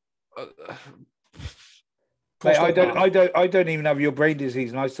 mate, I don't even have your brain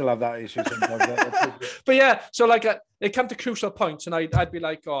disease, and I still have that issue sometimes. But yeah, so like they come to crucial points, and I'd be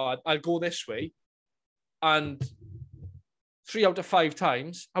like, oh, I'll go this way, and 3 out of 5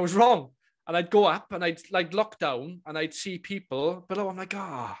 times I was wrong, and I'd go up and I'd like look down and I'd see people below. I'm like,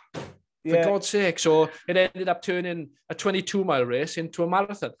 for God's sake! So it ended up turning a 22-mile race into a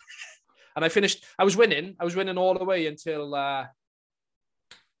marathon, and I finished. I was winning all the way until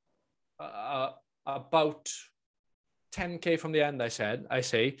about 10K from the end, I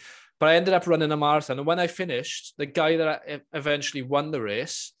say, but I ended up running a marathon. And when I finished, the guy that eventually won the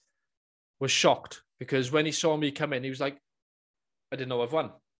race was shocked, because when he saw me come in, he was like, I didn't know I've won.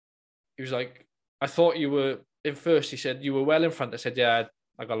 He was like, I thought you were in first. He said, you were well in front. I said, yeah,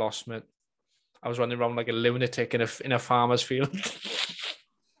 I got lost, mate. I was running around like a lunatic in a farmer's field.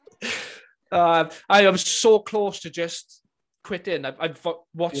 I am so close to just quitting. I've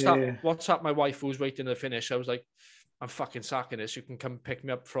WhatsApp my wife, who was waiting to finish. I was like, I'm fucking sacking this. You can come pick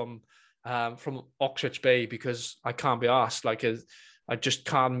me up from Oxford Bay, because I can't be arsed. Like I just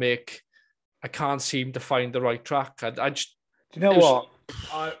can't I can't seem to find the right track. I just. Do you know what?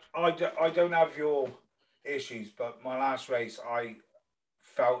 I don't have your issues, but my last race, I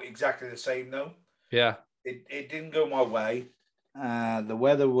felt exactly the same though. Yeah. It didn't go my way. The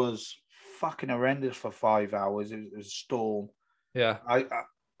weather was fucking horrendous for 5 hours. It was a storm. Yeah.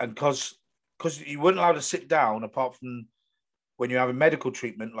 And because you weren't allowed to sit down apart from when you have a medical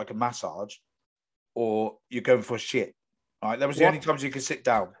treatment like a massage, or you're going for a shit. Right, that was the only times you could sit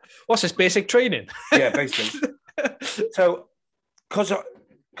down. What's this, basic training? Yeah, basically. So,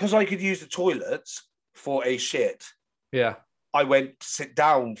 because I could use the toilets for a shit. Yeah. I went to sit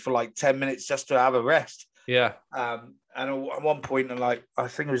down for like 10 minutes just to have a rest. Yeah. And at one point, like I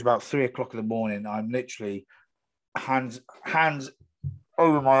think it was about 3 o'clock in the morning, I'm literally hands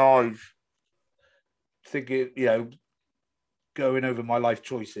over my eyes, thinking, going over my life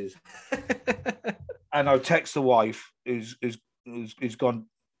choices. And I text the wife who's gone,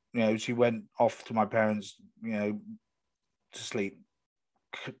 she went off to my parents, to sleep.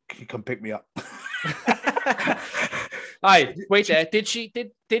 Can you come pick me up? Aye, wait there. Did she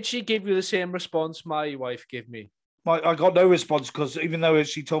give you the same response my wife gave me? I got no response, because even though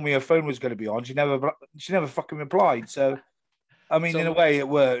she told me her phone was going to be on, she never fucking replied. So, I mean, in a way, it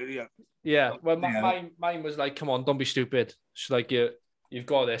worked. Yeah. Well, mine was like, come on, don't be stupid. She's like, you've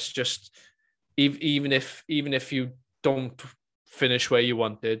got this. Just even if you don't finish where you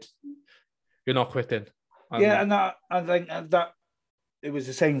wanted, you're not quitting. And I think that it was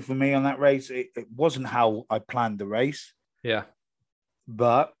the same for me on that race. It wasn't how I planned the race. Yeah.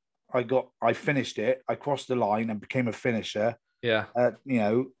 But I finished it. I crossed the line and became a finisher. Yeah.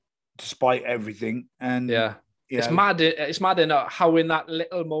 Despite everything. And yeah, it's mad. It's mad enough how in that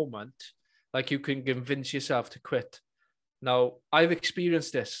little moment, like, you can convince yourself to quit. Now, I've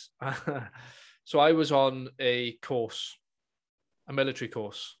experienced this. So I was on a military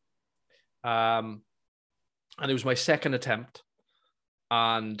course. And it was my second attempt.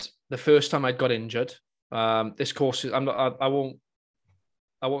 And the first time I'd got injured, this course is, I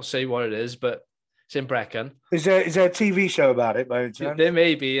won't say what it is, but it's in Brecon. Is there a TV show about it by any chance? There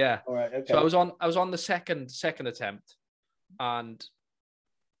may be, yeah. All right, okay. So I was on the second attempt, and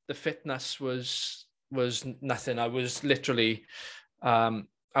the fitness was nothing. I was literally, I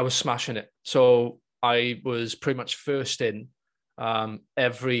was smashing it. So I was pretty much first in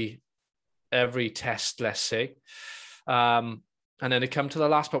every test, let's say. And then it came to the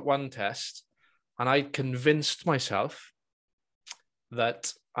last but one test, and I convinced myself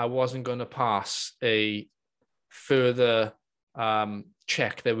that I wasn't going to pass a further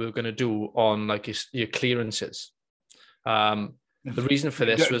check that we were going to do on like your clearances. The reason for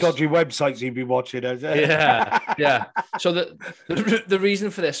this was dodgy websites you'd be watching. Yeah. So the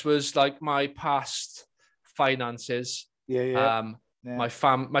reason for this was like my past finances. My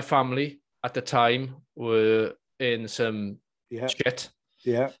family at the time were in some shit.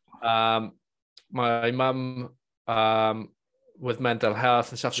 Yeah. My mum with mental health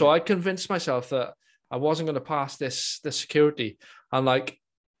and stuff. So I convinced myself that I wasn't going to pass this security. And like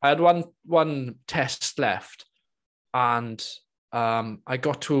I had one test left, and I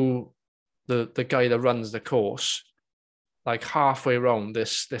got to the guy that runs the course like halfway around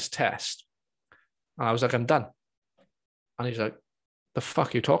this test, and I was like, I'm done. And he's like, the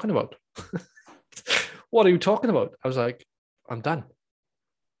fuck are you talking about? What are you talking about? I was like, I'm done.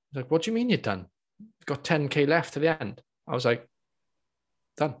 He's like, what do you mean you're done? You've got 10K left to the end. I was like,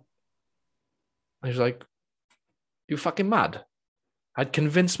 done. And he was like, you fucking mad? I'd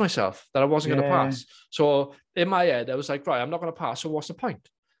convinced myself that I wasn't going to pass. So in my head, I was like, right, I'm not going to pass. So what's the point?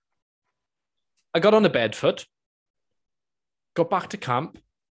 I got on the Bedford, got back to camp,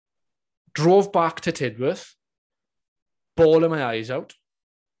 drove back to Tidworth, bawling my eyes out,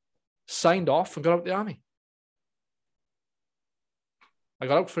 signed off and got out of the army. I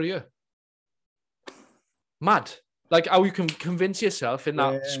got out for a year. Mad. Like how you can convince yourself in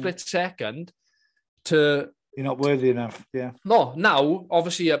that split second to... You're not worthy enough. Yeah. No, now,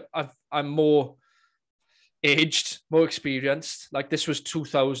 obviously, I'm more aged, more experienced. Like this was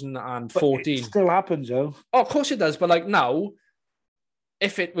 2014. But it still happens, though. Oh, of course it does. But like now,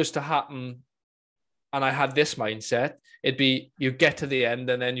 if it was to happen and I had this mindset, it'd be you get to the end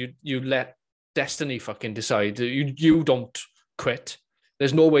and then you let destiny fucking decide. You don't quit.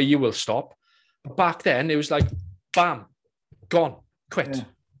 There's no way you will stop. But back then, it was like, bam, gone, quit.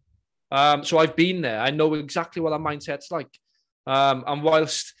 Yeah. So I've been there. I know exactly what that mindset's like. And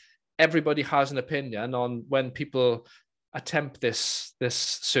whilst everybody has an opinion on when people attempt this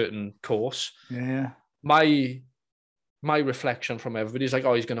certain course, my reflection from everybody is like,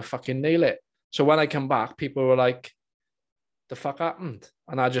 oh, he's going to fucking nail it. So when I come back, people were like, the fuck happened?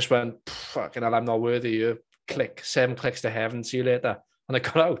 And I just went, fucking hell, I'm not worthy. You click, 7 clicks to heaven, see you later. And I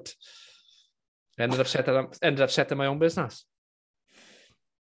got out. Ended up setting my own business.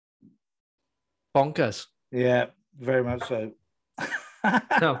 Bonkers. Yeah, very much so.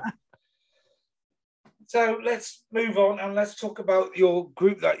 No. So let's move on and let's talk about your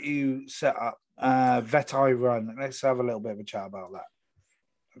group that you set up, Vet I Run. Let's have a little bit of a chat about that.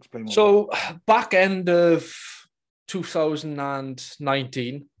 Explain what so back end of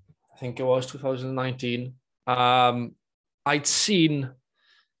 2019, I think it was 2019, I'd seen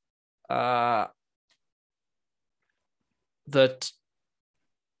that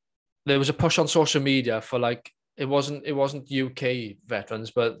there was a push on social media for like it wasn't UK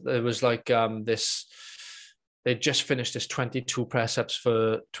veterans, but it was like this. They just finished this 22 press ups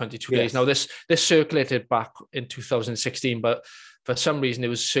for 22 days. Now this circulated back in 2016, but for some reason it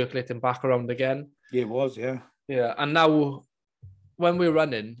was circulating back around again. Yeah, it was, yeah. And now when we're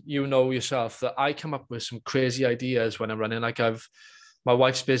running, you know yourself that I come up with some crazy ideas when I'm running. Like my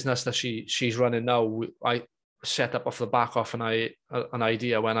wife's business that she's running now, I set up off the back of an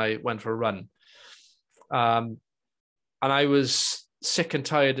idea when I went for a run. And I was sick and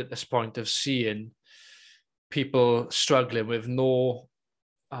tired at this point of seeing people struggling with no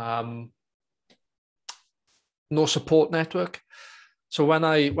support network. So when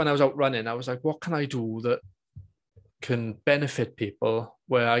I was out running, I was like, what can I do that can benefit people,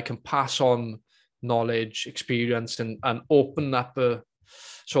 where I can pass on knowledge, experience, and open up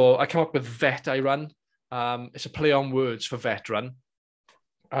so I came up with Vet I Run. It's a play on words for veteran.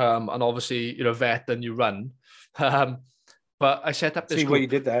 And obviously you're a vet and you run. But I set up this See group. what you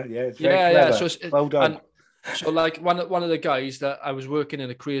did there. Yeah. It's yeah. So well done. So like one of the guys that I was working in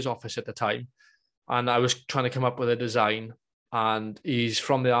a careers office at the time, and I was trying to come up with a design, and he's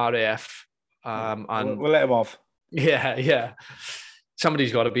from the RAF. And we'll let him off. Yeah.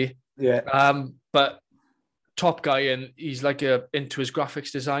 Somebody's got to be. Yeah. But top guy, and he's like into his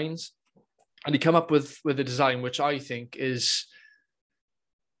graphics designs. And he came up with a design which I think is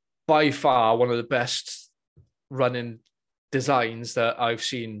by far one of the best running designs that I've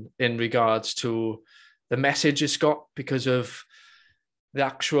seen in regards to the message it's got, because of the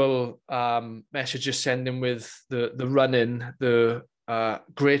actual message it's sending with the running, the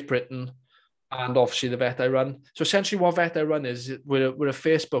Great Britain, and obviously the Vet I Run. So essentially what Vet I Run is, we're a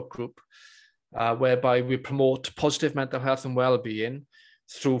Facebook group whereby we promote positive mental health and well-being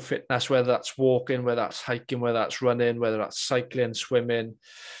through fitness, whether that's walking, whether that's hiking, whether that's running, whether that's cycling, swimming,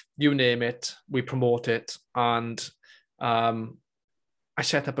 you name it, we promote it. And I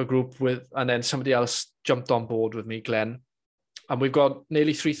set up a group and then somebody else jumped on board with me, Glenn. And we've got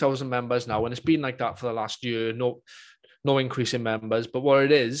nearly 3,000 members now. And it's been like that for the last year, no increase in members. But what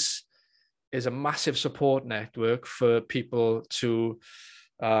it is a massive support network for people to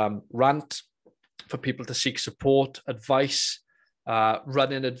rant, for people to seek support, advice,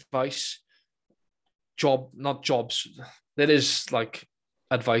 running advice, not jobs. There is like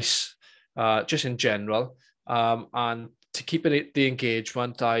advice, just in general. And to keep it the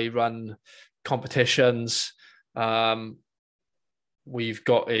engagement, I run competitions. We've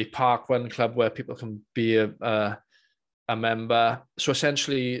got a park run club where people can be a member. So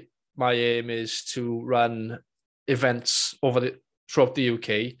essentially, my aim is to run events throughout the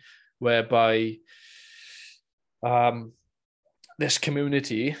UK, whereby this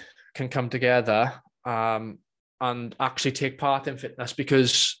community can come together and actually take part in fitness.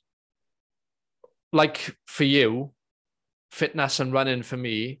 Because, like for you, fitness and running for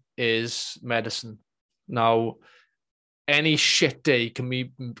me is medicine. Now, any shit day can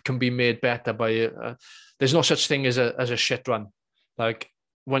be made better by there's no such thing as a shit run. Like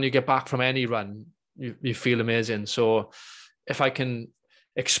when you get back from any run, you feel amazing. So if I can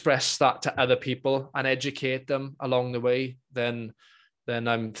express that to other people and educate them along the way, then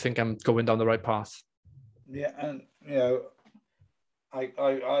I think I'm going down the right path. Yeah, and you know, I've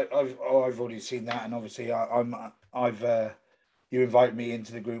already seen that, and obviously I've you invite me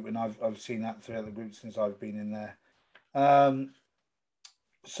into the group, and I've seen that throughout the group since I've been in there.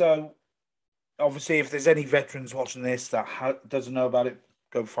 So obviously, if there's any veterans watching this that doesn't know about it,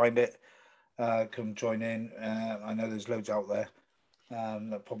 go find it. Come join in. I know there's loads out there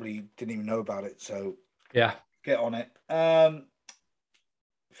that probably didn't even know about it. So yeah, get on it.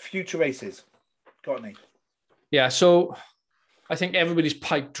 Future races, got any? Yeah, so I think everybody's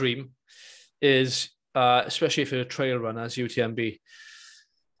pipe dream is, especially if you're a trail runner, as UTMB.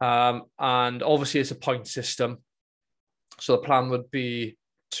 And obviously it's a point system. So the plan would be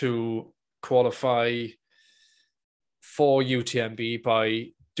to qualify for UTMB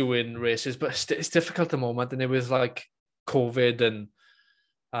by doing races, but it's difficult at the moment. And it was like COVID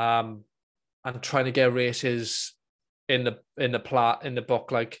and trying to get races in the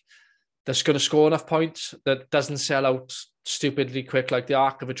book, like that's going to score enough points that doesn't sell out stupidly quick. Like the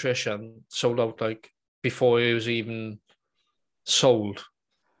Arc of Attrition sold out like before it was even sold.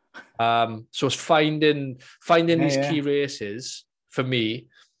 So it's finding these key races for me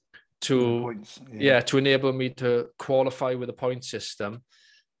to to enable me to qualify with a point system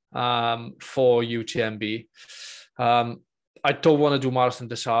for UTMB. I don't want to do Marathon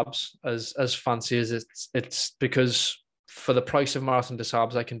des Sables as fancy as it's because for the price of Marathon des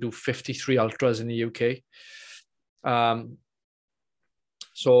Sables, I can do 53 ultras in the UK.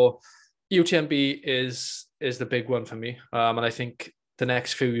 So UTMB is the big one for me, and I think the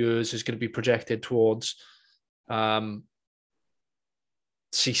next few years is going to be projected towards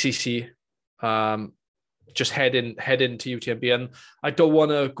CCC. Just head into UTMB, and I don't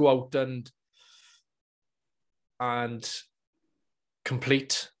want to go out and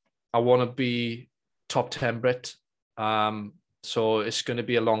complete. I want to be top 10 Brit. So it's going to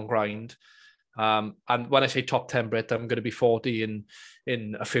be a long grind. And when I say top 10 Brit, I'm going to be 40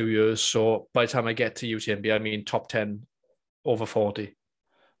 in a few years. So by the time I get to UTMB, I mean top 10 over 40.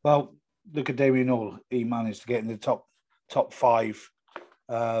 Well, look at Damien Hall. He managed to get in the top 5.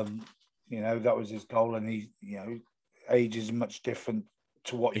 That was his goal, and he, age is much different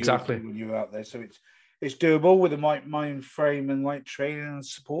to what you do when you're out there. So it's doable with the right mind frame and right training and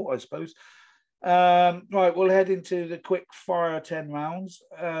support, I suppose. Right, we'll head into the quick fire 10 rounds.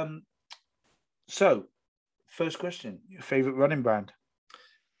 So, first question: your favorite running brand?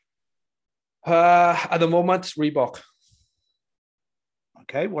 At the moment, Reebok.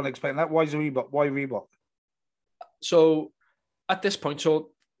 Okay, well, explain that. Why is Reebok? Why Reebok? So, at this point,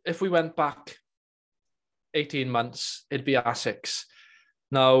 if we went back 18 months, it'd be Asics.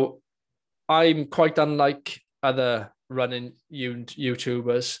 Now, I'm quite unlike other running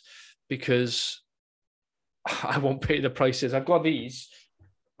YouTubers because I won't pay the prices. I've got these,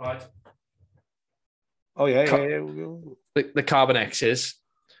 right? Oh, yeah. The Carbon X's,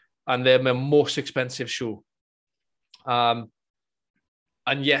 and they're my most expensive shoe. And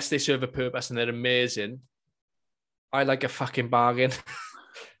yes, they serve a purpose and they're amazing. I like a fucking bargain.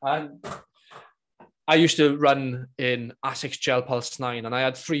 And I used to run in Asics Gel Pulse 9, and I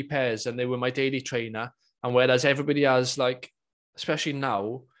had 3 pairs, and they were my daily trainer. And whereas everybody has, like, especially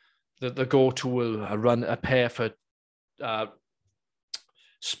now, the go-to will run a pair for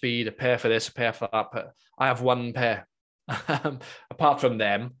speed, a pair for this, a pair for that. But I have 1 pair, apart from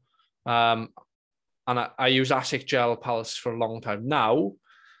them. And I use Asics Gel Pulse for a long time. Now,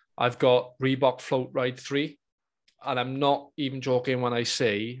 I've got Reebok Float Ride 3. And I'm not even joking when I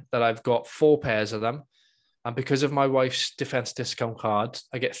say that I've got 4 pairs of them. And because of my wife's defense discount card,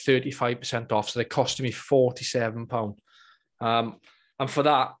 I get 35% off. So they cost me £47. And And for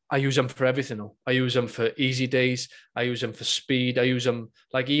that, I use them for everything. Though. I use them for easy days. I use them for speed. I use them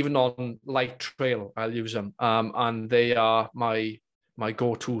like even on light trail. I'll use them, and they are my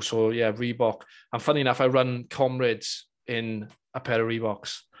go-to. So yeah, Reebok. And funny enough, I run Comrades in a pair of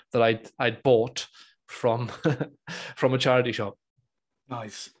Reeboks that I'd bought from from a charity shop.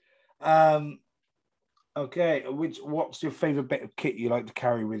 Nice. Okay, what's your favorite bit of kit you like to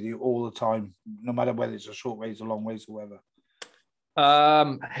carry with you all the time, no matter whether it's a short race, a long race, or whatever?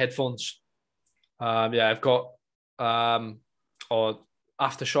 Headphones. Yeah, I've got or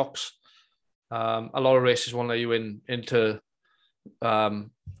aftershocks. A lot of races won't let you into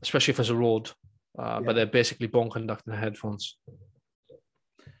especially if there's a road. But they're basically bone conducting headphones.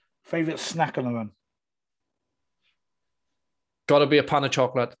 Favorite snack on the run? Got to be a pan of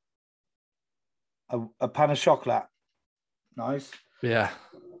chocolate. A pan of chocolate. Nice. Yeah.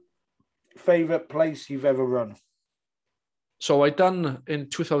 Favorite place you've ever run? So I done in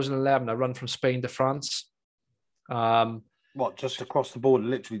 2011. I run from Spain to France. What? Just across the border?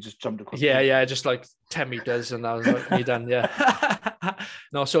 Literally, just jumped across. Yeah, just like 10 meters, and I was like, "Me done." Yeah.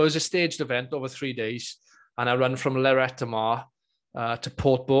 No, so it was a staged event over 3 days, and I run from Lorette de Mar to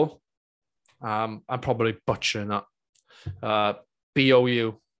Portbou. I'm probably butchering that.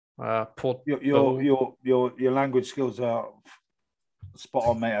 BOU. Port. Your language skills are spot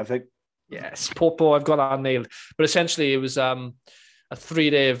on, mate. I think. Yes, Portbou. I've got that nailed. But essentially, it was a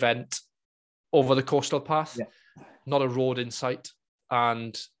 3-day event over the coastal path, not a road in sight,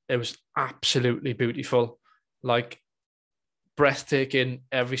 and it was absolutely beautiful, like breathtaking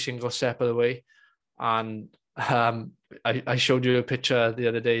every single step of the way. And I showed you a picture the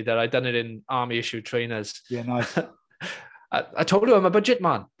other day that I'd done it in army issued trainers. Yeah, nice. I told you I'm a budget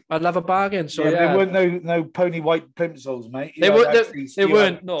man. I'd love a bargain. So yeah, there weren't no pony white plimsolls, mate. They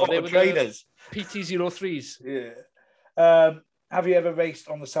weren't. No, they were trainers. PT-03s. Yeah. Have you ever raced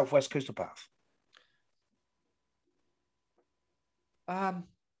on the Southwest Coastal Path?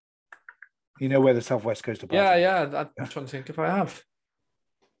 You know where the Southwest Coastal Path is? Yeah. I'm trying to think if I have.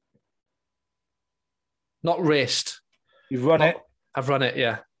 Not raced. You've run it? I've run it,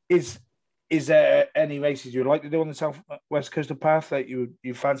 yeah. Is there any races you'd like to do on the Southwest Coastal Path that you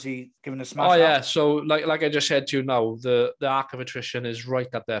fancy giving a smash? Oh, yeah. So like I just said to you now, the Arc of Attrition is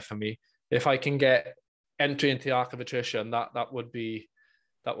right up there for me. If I can get entry into the Arc of Attrition, that would be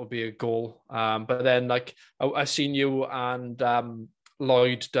a goal. But then like I seen you and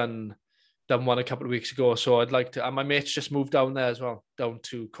Lloyd done one a couple of weeks ago, so I'd like to. And my mates just moved down there as well, down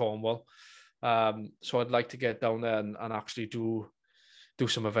to Cornwall. So I'd like to get down there and actually do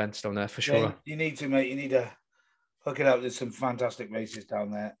some events down there for sure. Yeah, you need to, mate. You need to hook it up. There's some fantastic races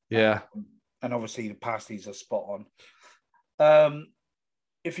down there. Yeah, and obviously the pasties are spot on.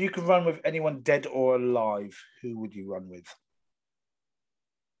 If you could run with anyone dead or alive, who would you run with?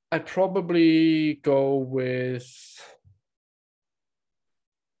 I'd probably go with.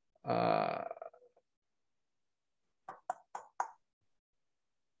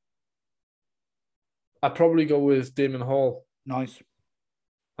 I'd probably go with Damon Hall. Nice.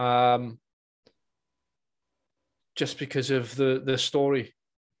 Just because of the story.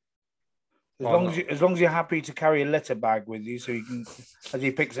 As long as you're happy to carry a letter bag with you, so you can, as he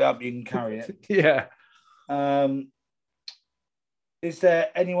picks it up, you can carry it. Yeah. Is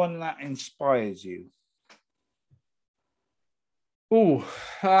there anyone that inspires you? Oh,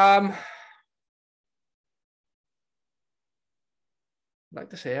 I'd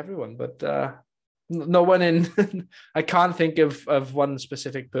like to say everyone, but no one in. I can't think of one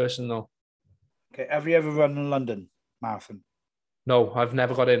specific person though. Okay, have you ever run a London Marathon? No, I've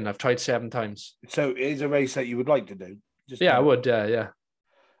never got in. I've tried 7 times. So it is a race that you would like to do? I would. Yeah.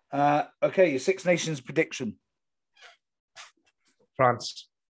 Okay, your Six Nations prediction. France.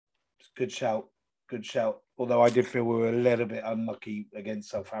 Good shout. Although I did feel we were a little bit unlucky against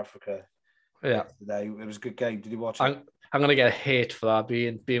South Africa. Yeah. Today it was a good game. Did you watch it? I'm going to get hate for that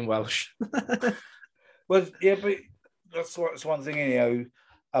being Welsh. Well, yeah, but that's one thing. You know,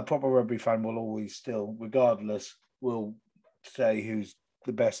 a proper rugby fan will always still, regardless, will say who's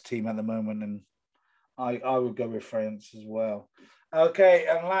the best team at the moment, and I would go with France as well. Okay,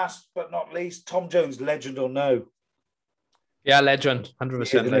 and last but not least, Tom Jones, legend or no? Yeah, legend,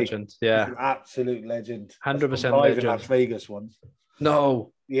 100% legend. Yeah, absolute legend. 100% legend. Las Vegas one.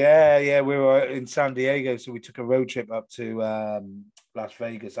 No. Yeah, we were in San Diego, so we took a road trip up to Las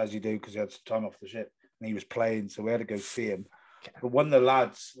Vegas, as you do, because you had some time off the ship, and he was playing, so we had to go see him. But one of the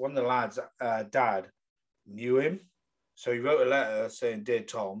lads' dad knew him, so he wrote a letter saying, "Dear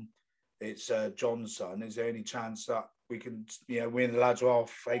Tom, it's John's son. Is there any chance that we can, we and the lads are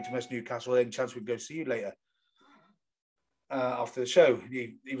off HMS Newcastle? Any chance we can go see you later?" after the show.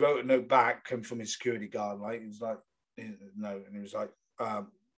 He wrote a note back, came from his security guard, right? He was like, no, and he was like,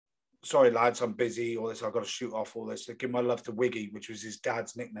 sorry lads, I'm busy, all this, I've got to shoot off all this. So give my love to Wiggy, which was his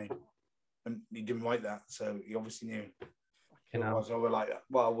dad's nickname. And he didn't write that, so he obviously knew. So we're like,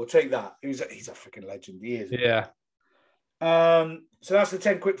 well, we'll take that. He's a freaking legend. He is. Yeah. So that's the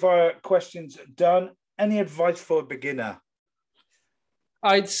 10 quickfire questions done. Any advice for a beginner?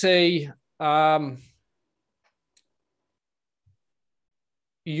 I'd say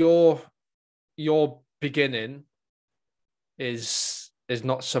your beginning is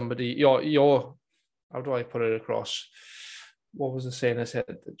not somebody your how do I put it across? What was the saying I said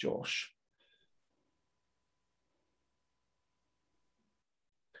to Josh?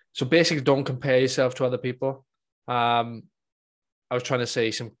 So basically, don't compare yourself to other people. I was trying to say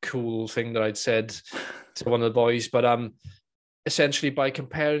some cool thing that I'd said to one of the boys, but essentially by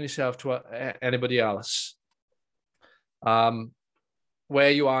comparing yourself to anybody else, where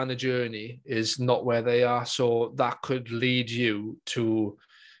you are in the journey is not where they are. So that could lead you to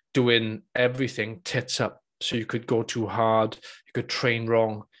doing everything tits up. So you could go too hard, you could train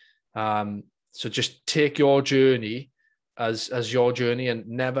wrong. So just take your journey as your journey and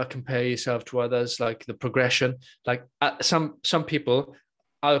never compare yourself to others. Like the progression, like some people,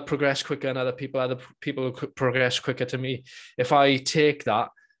 I'll progress quicker than other people could progress quicker to me. If I take that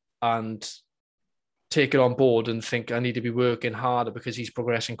and take it on board and think I need to be working harder because he's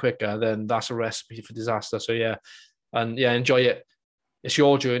progressing quicker, then that's a recipe for disaster. So enjoy it. It's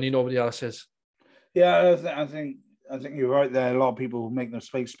your journey, nobody else's. Yeah, I think you're right there. A lot of people make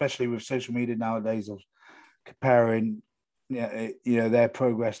mistakes, especially with social media nowadays, of comparing their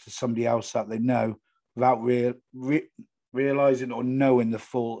progress to somebody else that they know without realizing or knowing the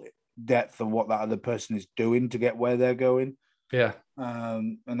full depth of what that other person is doing to get where they're going. Yeah.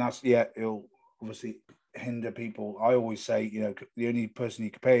 And that's, it'll obviously hinder people. I always say, the only person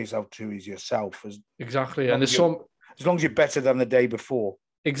you compare yourself to is yourself. Exactly. And as long as you're better than the day before.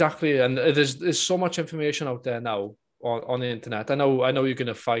 Exactly. And there's so much information out there now on the internet. I know you're going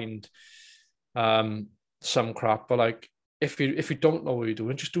to find some crap, but like, if you don't know what you're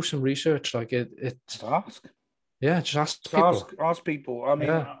doing, just do some research. Like just ask. Yeah, just ask people. Ask people. I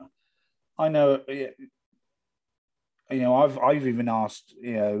mean, I know. I've even asked.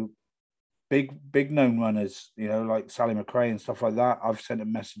 Big known runners. Like Sally McRae and stuff like that. I've sent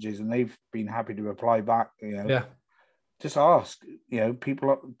them messages, and they've been happy to reply back. Yeah. Just ask.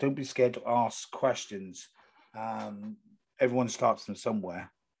 People don't be scared to ask questions. Everyone starts from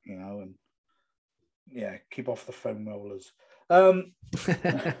somewhere. And. Yeah, keep off the foam rollers.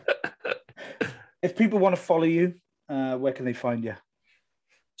 If people want to follow you, where can they find you?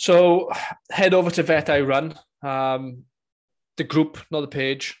 So head over to Vet I Run, the group, not the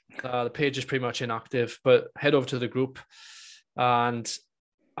page. The page is pretty much inactive, but head over to the group. And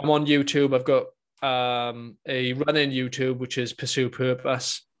I'm on YouTube. I've got a run-in YouTube, which is Pursue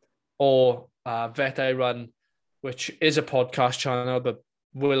Purpose, or Vet I Run, which is a podcast channel, but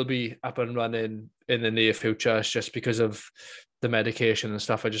will be up and running in the near future. It's just because of the medication and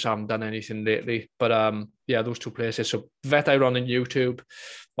stuff. I just haven't done anything lately. But those two places. So Vet I Run on YouTube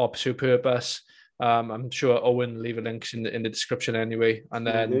or Pursue Purpose. I'm sure Owen will leave a links in the description anyway. And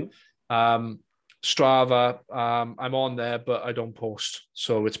then Strava, I'm on there, but I don't post.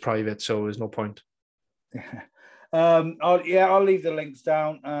 So it's private, so there's no point. I'll leave the links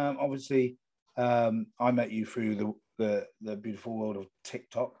down. Obviously, I met you through the beautiful world of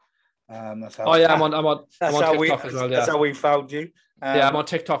TikTok. That's how. I'm on TikTok as well. Yeah. That's how we found you. I'm on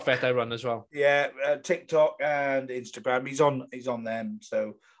TikTok. Vet I Run as well. Yeah, TikTok and Instagram. He's on them.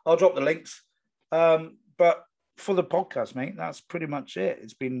 So I'll drop the links. But for the podcast, mate, that's pretty much it.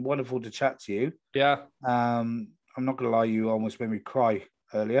 It's been wonderful to chat to you. Yeah. I'm not gonna lie, you almost made me cry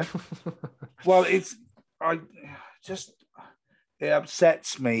earlier. Well, it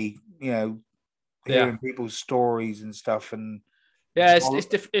upsets me, hearing people's stories and stuff, and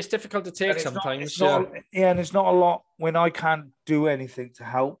it's difficult to take sometimes. And it's not a lot when I can't do anything to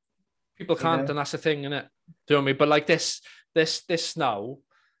help. People can't, and that's the thing, isn't it? Do you know what I mean? But like this now,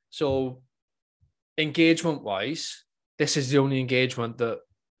 so engagement wise, this is the only engagement that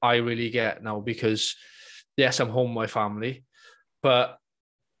I really get now, because yes, I'm home with my family, but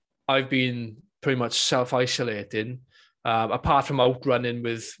I've been pretty much self-isolating, apart from out running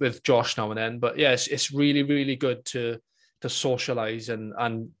with Josh now and then. But yes, it's really, really good to socialize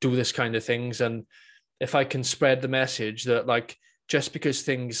and do this kind of things. And if I can spread the message that, like, just because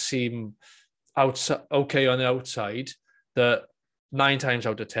things seem okay on the outside, that 9 times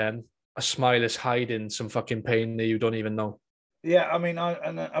out of 10, a smile is hiding some fucking pain that you don't even know. Yeah, I mean,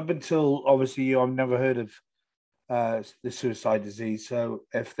 up until obviously I've never heard of the suicide disease. So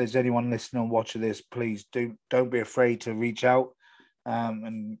if there's anyone listening or watching this, please don't be afraid to reach out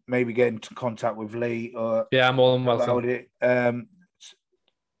and maybe get into contact with Lee or Yeah, more than about welcome. it.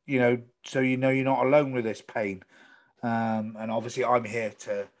 So you know you're not alone with this pain. And obviously I'm here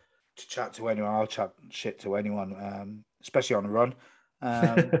to chat to anyone. I'll chat shit to anyone, especially on the run.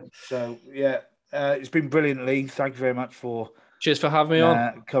 So yeah, it's been brilliant, Lee. Thank you very much for Cheers for having me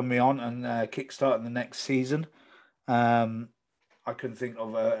on. coming on and kickstarting the next season. I couldn't think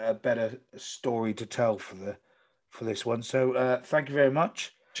of a better story to tell for this one. So thank you very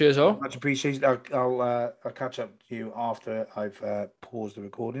much. Cheers, all. Much appreciated. I'll catch up to you after I've paused the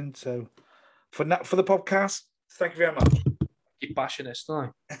recording. So for the podcast, thank you very much. Keep bashing this,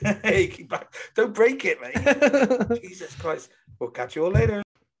 don't Hey, don't break it, mate. Jesus Christ. We'll catch you all later.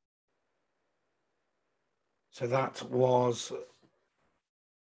 So that was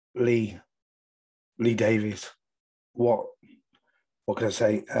Lee Davies. What can I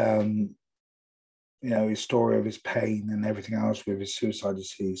say? His story of his pain and everything else with his suicide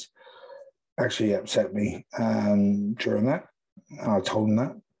disease actually upset me during that. I told him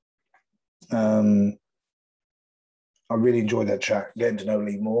that. I really enjoyed that chat, getting to know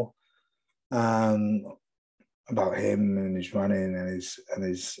Lee more about him and his running and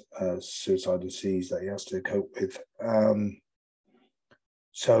his suicide disease that he has to cope with.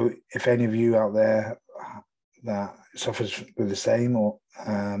 So if any of you out there that suffers with the same or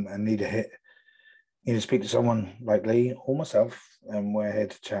and need to speak to someone like Lee or myself, and we're here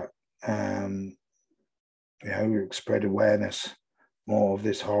to chat. Spread awareness more of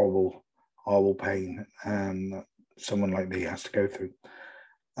this horrible pain that someone like Lee has to go through.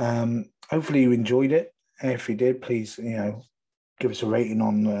 Hopefully you enjoyed it. If you did, please, give us a rating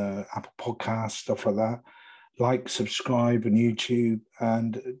on Apple Podcasts, stuff like that. Like, subscribe on YouTube,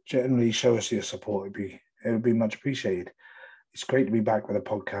 and generally show us your support. It would be much appreciated. It's great to be back with a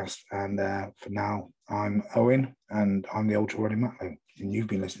podcast. And for now, I'm Owen, and I'm the Ultra Running Matlow, and you've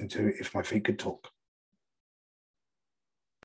been listening to If My Feet Could Talk.